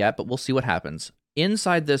there yet, but we'll see what happens.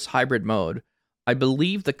 Inside this hybrid mode, I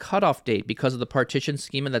believe the cutoff date, because of the partition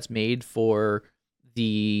schema that's made for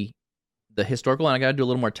the historical, and I got to do a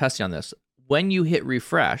little more testing on this. When you hit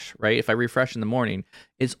refresh, right, if I refresh in the morning,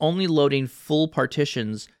 it's only loading full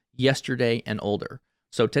partitions yesterday and older.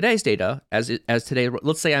 So today's data, as today,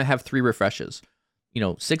 let's say I have 3 refreshes,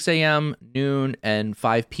 6 a.m., noon, and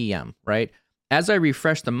 5 p.m., right? As I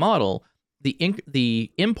refresh the model,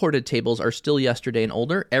 the imported tables are still yesterday and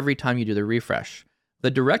older every time you do the refresh.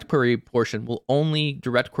 The direct query portion will only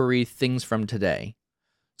direct query things from today.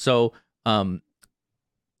 So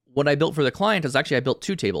what I built for the client is actually I built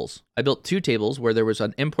 2 tables. I built 2 tables where there was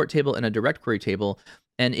an import table and a direct query table.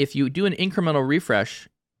 And if you do an incremental refresh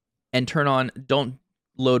and turn on don't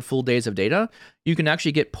load full days of data, you can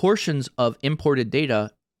actually get portions of imported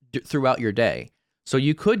data throughout your day. So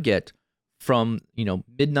you could get from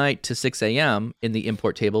midnight to 6 a.m. in the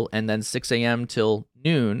import table, and then 6 a.m. till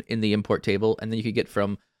noon in the import table, and then you could get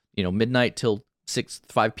from midnight till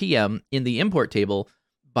 5 p.m. in the import table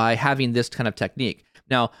by having this kind of technique.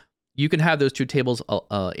 Now you can have those 2 tables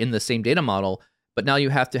in the same data model, but now you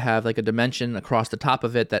have to have like a dimension across the top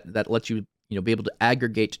of it that lets you be able to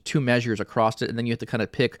aggregate 2 measures across it, and then you have to kind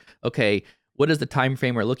of pick, okay, what is the time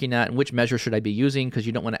frame we're looking at, and which measure should I be using? Because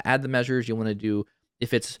you don't want to add the measures. You want to do if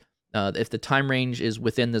the time range is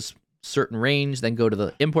within this certain range, then go to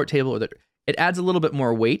the import table. It adds a little bit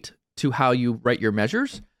more weight to how you write your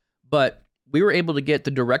measures. But we were able to get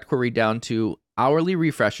the direct query down to hourly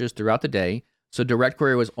refreshes throughout the day. So direct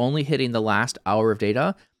query was only hitting the last hour of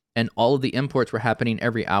data, and all of the imports were happening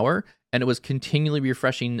every hour. And it was continually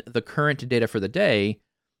refreshing the current data for the day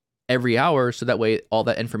every hour. So that way all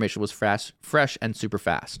that information was fresh and super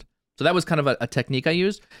fast. So that was kind of a technique I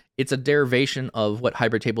used. It's a derivation of what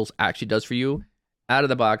hybrid tables actually does for you. Out of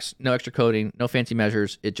the box, no extra coding, no fancy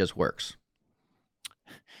measures. It just works.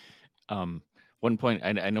 One point,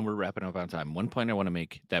 I know we're wrapping up on time. One point I want to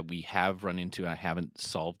make that we have run into, I haven't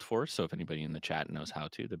solved for. So if anybody in the chat knows how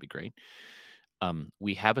to, that'd be great.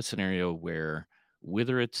 We have a scenario where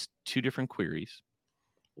whether it's 2 different queries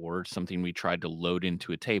or something we tried to load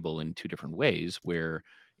into a table in 2 different ways, where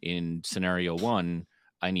in scenario 1,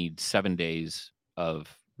 I need 7 days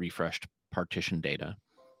of refreshed partition data.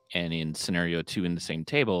 And in scenario 2 in the same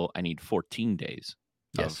table, I need 14 days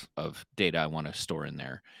of data I want to store in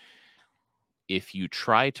there. If you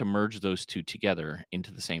try to merge those 2 together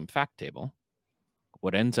into the same fact table,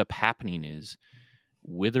 what ends up happening is,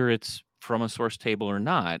 whether it's from a source table or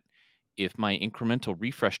not, if my incremental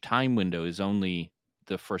refresh time window is only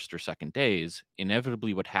the first or second days,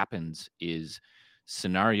 inevitably what happens is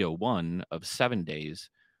scenario 1 of 7 days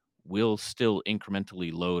will still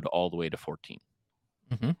incrementally load all the way to 14.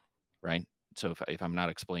 Mm-hmm. Right? So if I'm not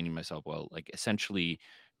explaining myself well, like, essentially,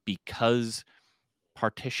 because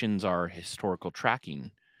partitions are historical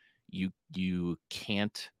tracking, you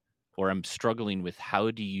can't, or I'm struggling with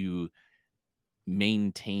how do you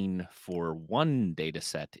maintain for one data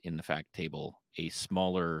set in the fact table a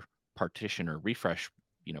smaller partition or refresh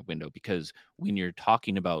window, because when you're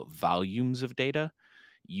talking about volumes of data,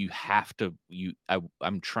 you have to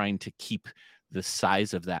I'm trying to keep the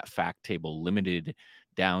size of that fact table limited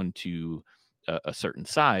down to a certain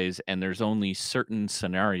size, and there's only certain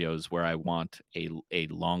scenarios where I want a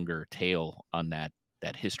longer tail on that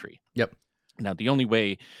history. Yep. Now the only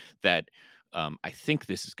way that I think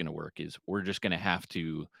this is going to work is we're just going to have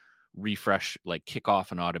to refresh, like kick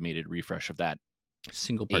off an automated refresh of that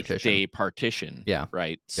single 8th partition. day partition. Yeah.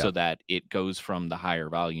 Right. Yeah. So that it goes from the higher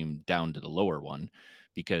volume down to the lower one,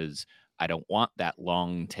 because I don't want that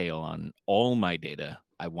long tail on all my data.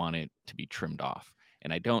 I want it to be trimmed off.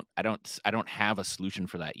 And I don't have a solution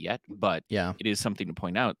for that yet, but Yeah. it is something to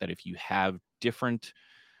point out that if you have different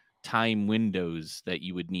time windows that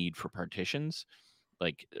you would need for partitions,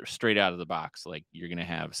 like straight out of the box, like you're going to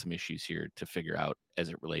have some issues here to figure out as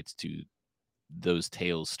it relates to those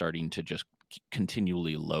tails starting to just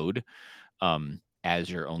continually load as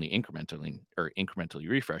you're only incrementally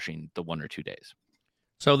refreshing the 1 or 2 days.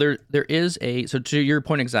 So there is so to your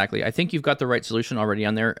point exactly, I think you've got the right solution already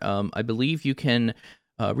on there. I believe you can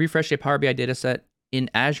refresh a Power BI data set in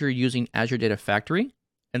Azure using Azure Data Factory.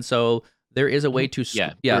 And so there is a way to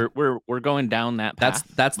we're going down that path.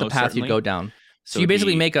 That's the path you go down. So you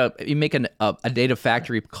basically make a data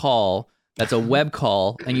factory call that's a web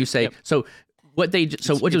call, and you say so what they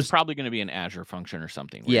so it's, which it's is probably going to be an Azure function or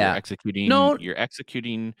something. Where Yeah. You're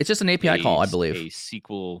executing. It's just an API call, I believe. A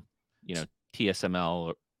SQL,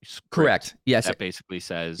 TSML script. Correct. Yes. That basically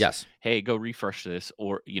says, Yes. hey, go refresh this,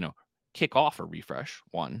 or kick off a refresh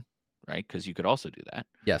one, right? Because you could also do that.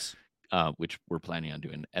 Yes. Which we're planning on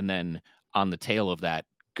doing, and then on the tail of that,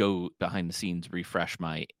 go behind the scenes, refresh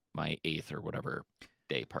my 8th or whatever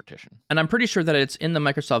day partition. And I'm pretty sure that it's in the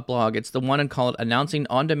Microsoft blog. It's the one called Announcing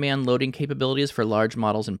On-Demand Loading Capabilities for Large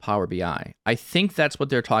Models in Power BI. I think that's what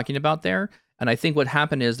they're talking about there. And I think what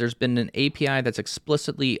happened is there's been an API that's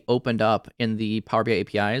explicitly opened up in the Power BI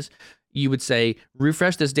APIs. You would say,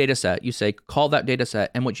 refresh this data set. You say, call that data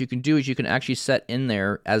set. And what you can do is you can actually set in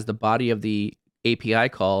there as the body of the API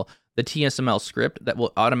call, the TSML script that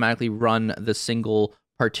will automatically run the single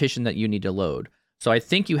partition that you need to load. So I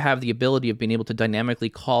think you have the ability of being able to dynamically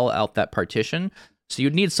call out that partition. So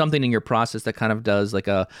you'd need something in your process that kind of does like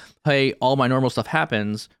hey, all my normal stuff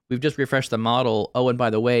happens. We've just refreshed the model. Oh, and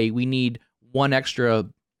by the way, we need one extra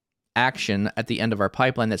action at the end of our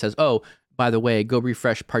pipeline that says, oh, by the way, go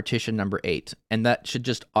refresh partition number 8. And that should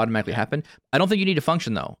just automatically happen. I don't think you need a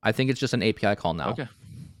function though. I think it's just an API call now. Okay.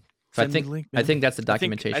 So I think that's the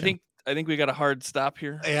documentation. I think we got a hard stop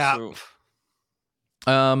here. Yeah.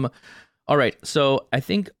 So. All right. So I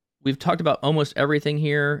think we've talked about almost everything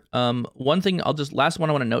here. One thing last one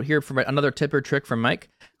I want to note here from another tip or trick from Mike.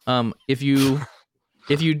 If you're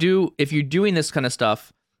doing this kind of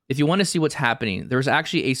stuff, if you want to see what's happening, there's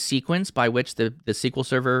actually a sequence by which the SQL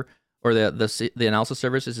Server or the analysis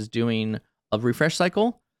services is doing a refresh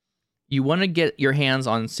cycle. You want to get your hands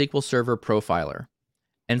on SQL Server Profiler.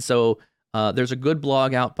 And so there's a good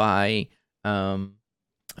blog out by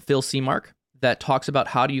Phil Seamark that talks about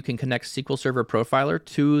how you can connect SQL Server Profiler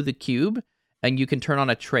to the cube, and you can turn on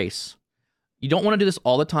a trace. You don't want to do this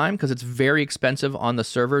all the time because it's very expensive on the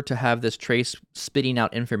server to have this trace spitting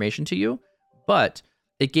out information to you, but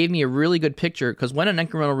it gave me a really good picture because when an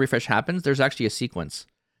incremental refresh happens, there's actually a sequence.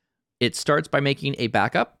 It starts by making a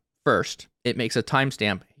backup first. It makes a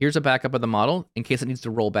timestamp. Here's a backup of the model in case it needs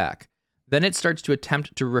to roll back. Then it starts to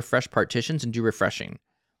attempt to refresh partitions and do refreshing.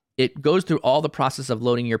 It goes through all the process of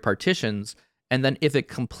loading your partitions, and then if it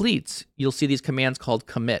completes, you'll see these commands called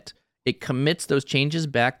commit. It commits those changes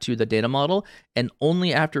back to the data model, and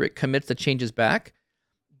only after it commits the changes back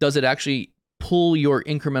does it actually pull your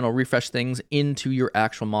incremental refresh things into your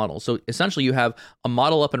actual model. So essentially you have a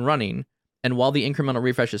model up and running, and while the incremental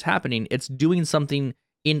refresh is happening, it's doing something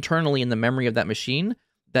internally in the memory of that machine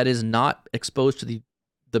that is not exposed to the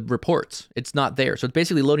reports. It's not there. So it's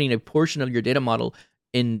basically loading a portion of your data model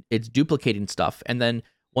in, it's duplicating stuff. And then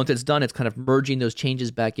once it's done, it's kind of merging those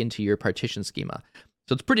changes back into your partition schema.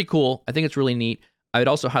 So it's pretty cool. I think it's really neat. I would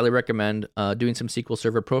also highly recommend doing some SQL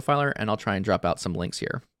Server Profiler, and I'll try and drop out some links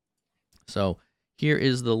here. So here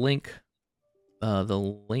is the link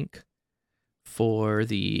for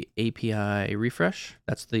the API refresh.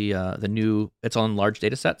 That's the new, it's on large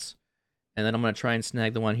data sets. And then I'm going to try and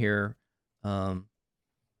snag the one here,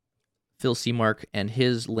 Phil Seamark and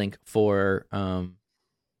his link for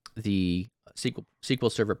the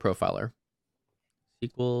SQL Server Profiler.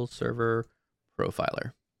 SQL Server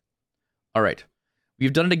Profiler. All right.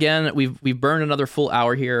 We've done it again. We've burned another full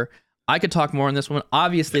hour here. I could talk more on this one.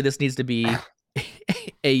 Obviously, this needs to be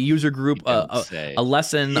a user group, a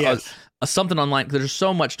lesson, yes. Something online. There's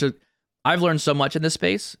so much to. I've learned so much in this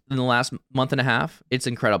space in the last month and a half. It's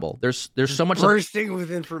incredible. There's so much bursting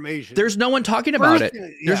with information. There's no one talking about it.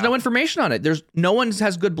 There's no information on it. There's no one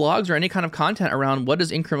has good blogs or any kind of content around what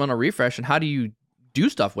is incremental refresh and how do you do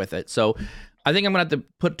stuff with it. So I think I'm gonna have to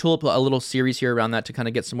pull up a little series here around that to kind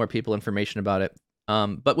of get some more people information about it.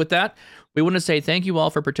 But with that, we want to say thank you all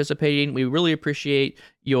for participating. We really appreciate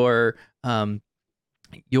your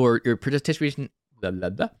participation.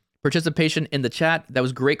 Participation in the chat. That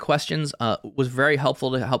was great questions. Was very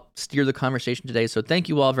helpful to help steer the conversation today. So thank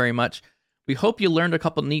you all very much. We hope you learned a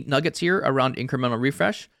couple neat nuggets here around incremental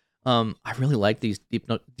refresh. I really like these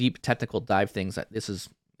deep technical dive things. This is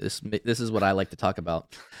what I like to talk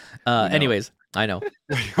about. Anyways, I know.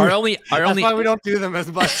 That's why we don't do them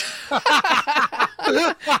as much.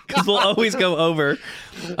 Because we'll always go over.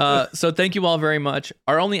 So thank you all very much.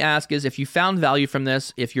 Our only ask is if you found value from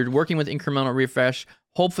this, if you're working with incremental refresh,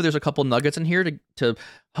 hopefully there's a couple nuggets in here to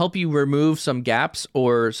help you remove some gaps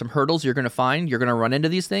or some hurdles you're going to find. You're going to run into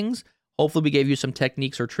these things. Hopefully we gave you some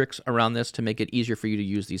techniques or tricks around this to make it easier for you to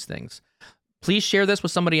use these things. Please share this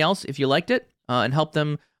with somebody else if you liked it and help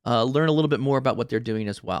them learn a little bit more about what they're doing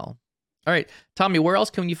as well. All right, Tommy, where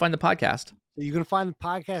else can you find the podcast? You can find the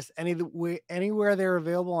podcast anywhere they're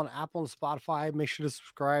available on Apple and Spotify. Make sure to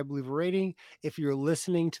subscribe, leave a rating. If you're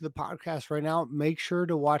listening to the podcast right now, make sure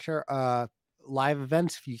to watch our live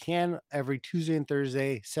events if you can every Tuesday and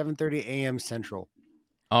Thursday, 7:30 a.m. Central.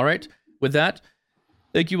 All right. With that,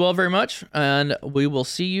 thank you all very much, and we will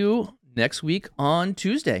see you next week on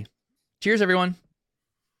Tuesday. Cheers, everyone.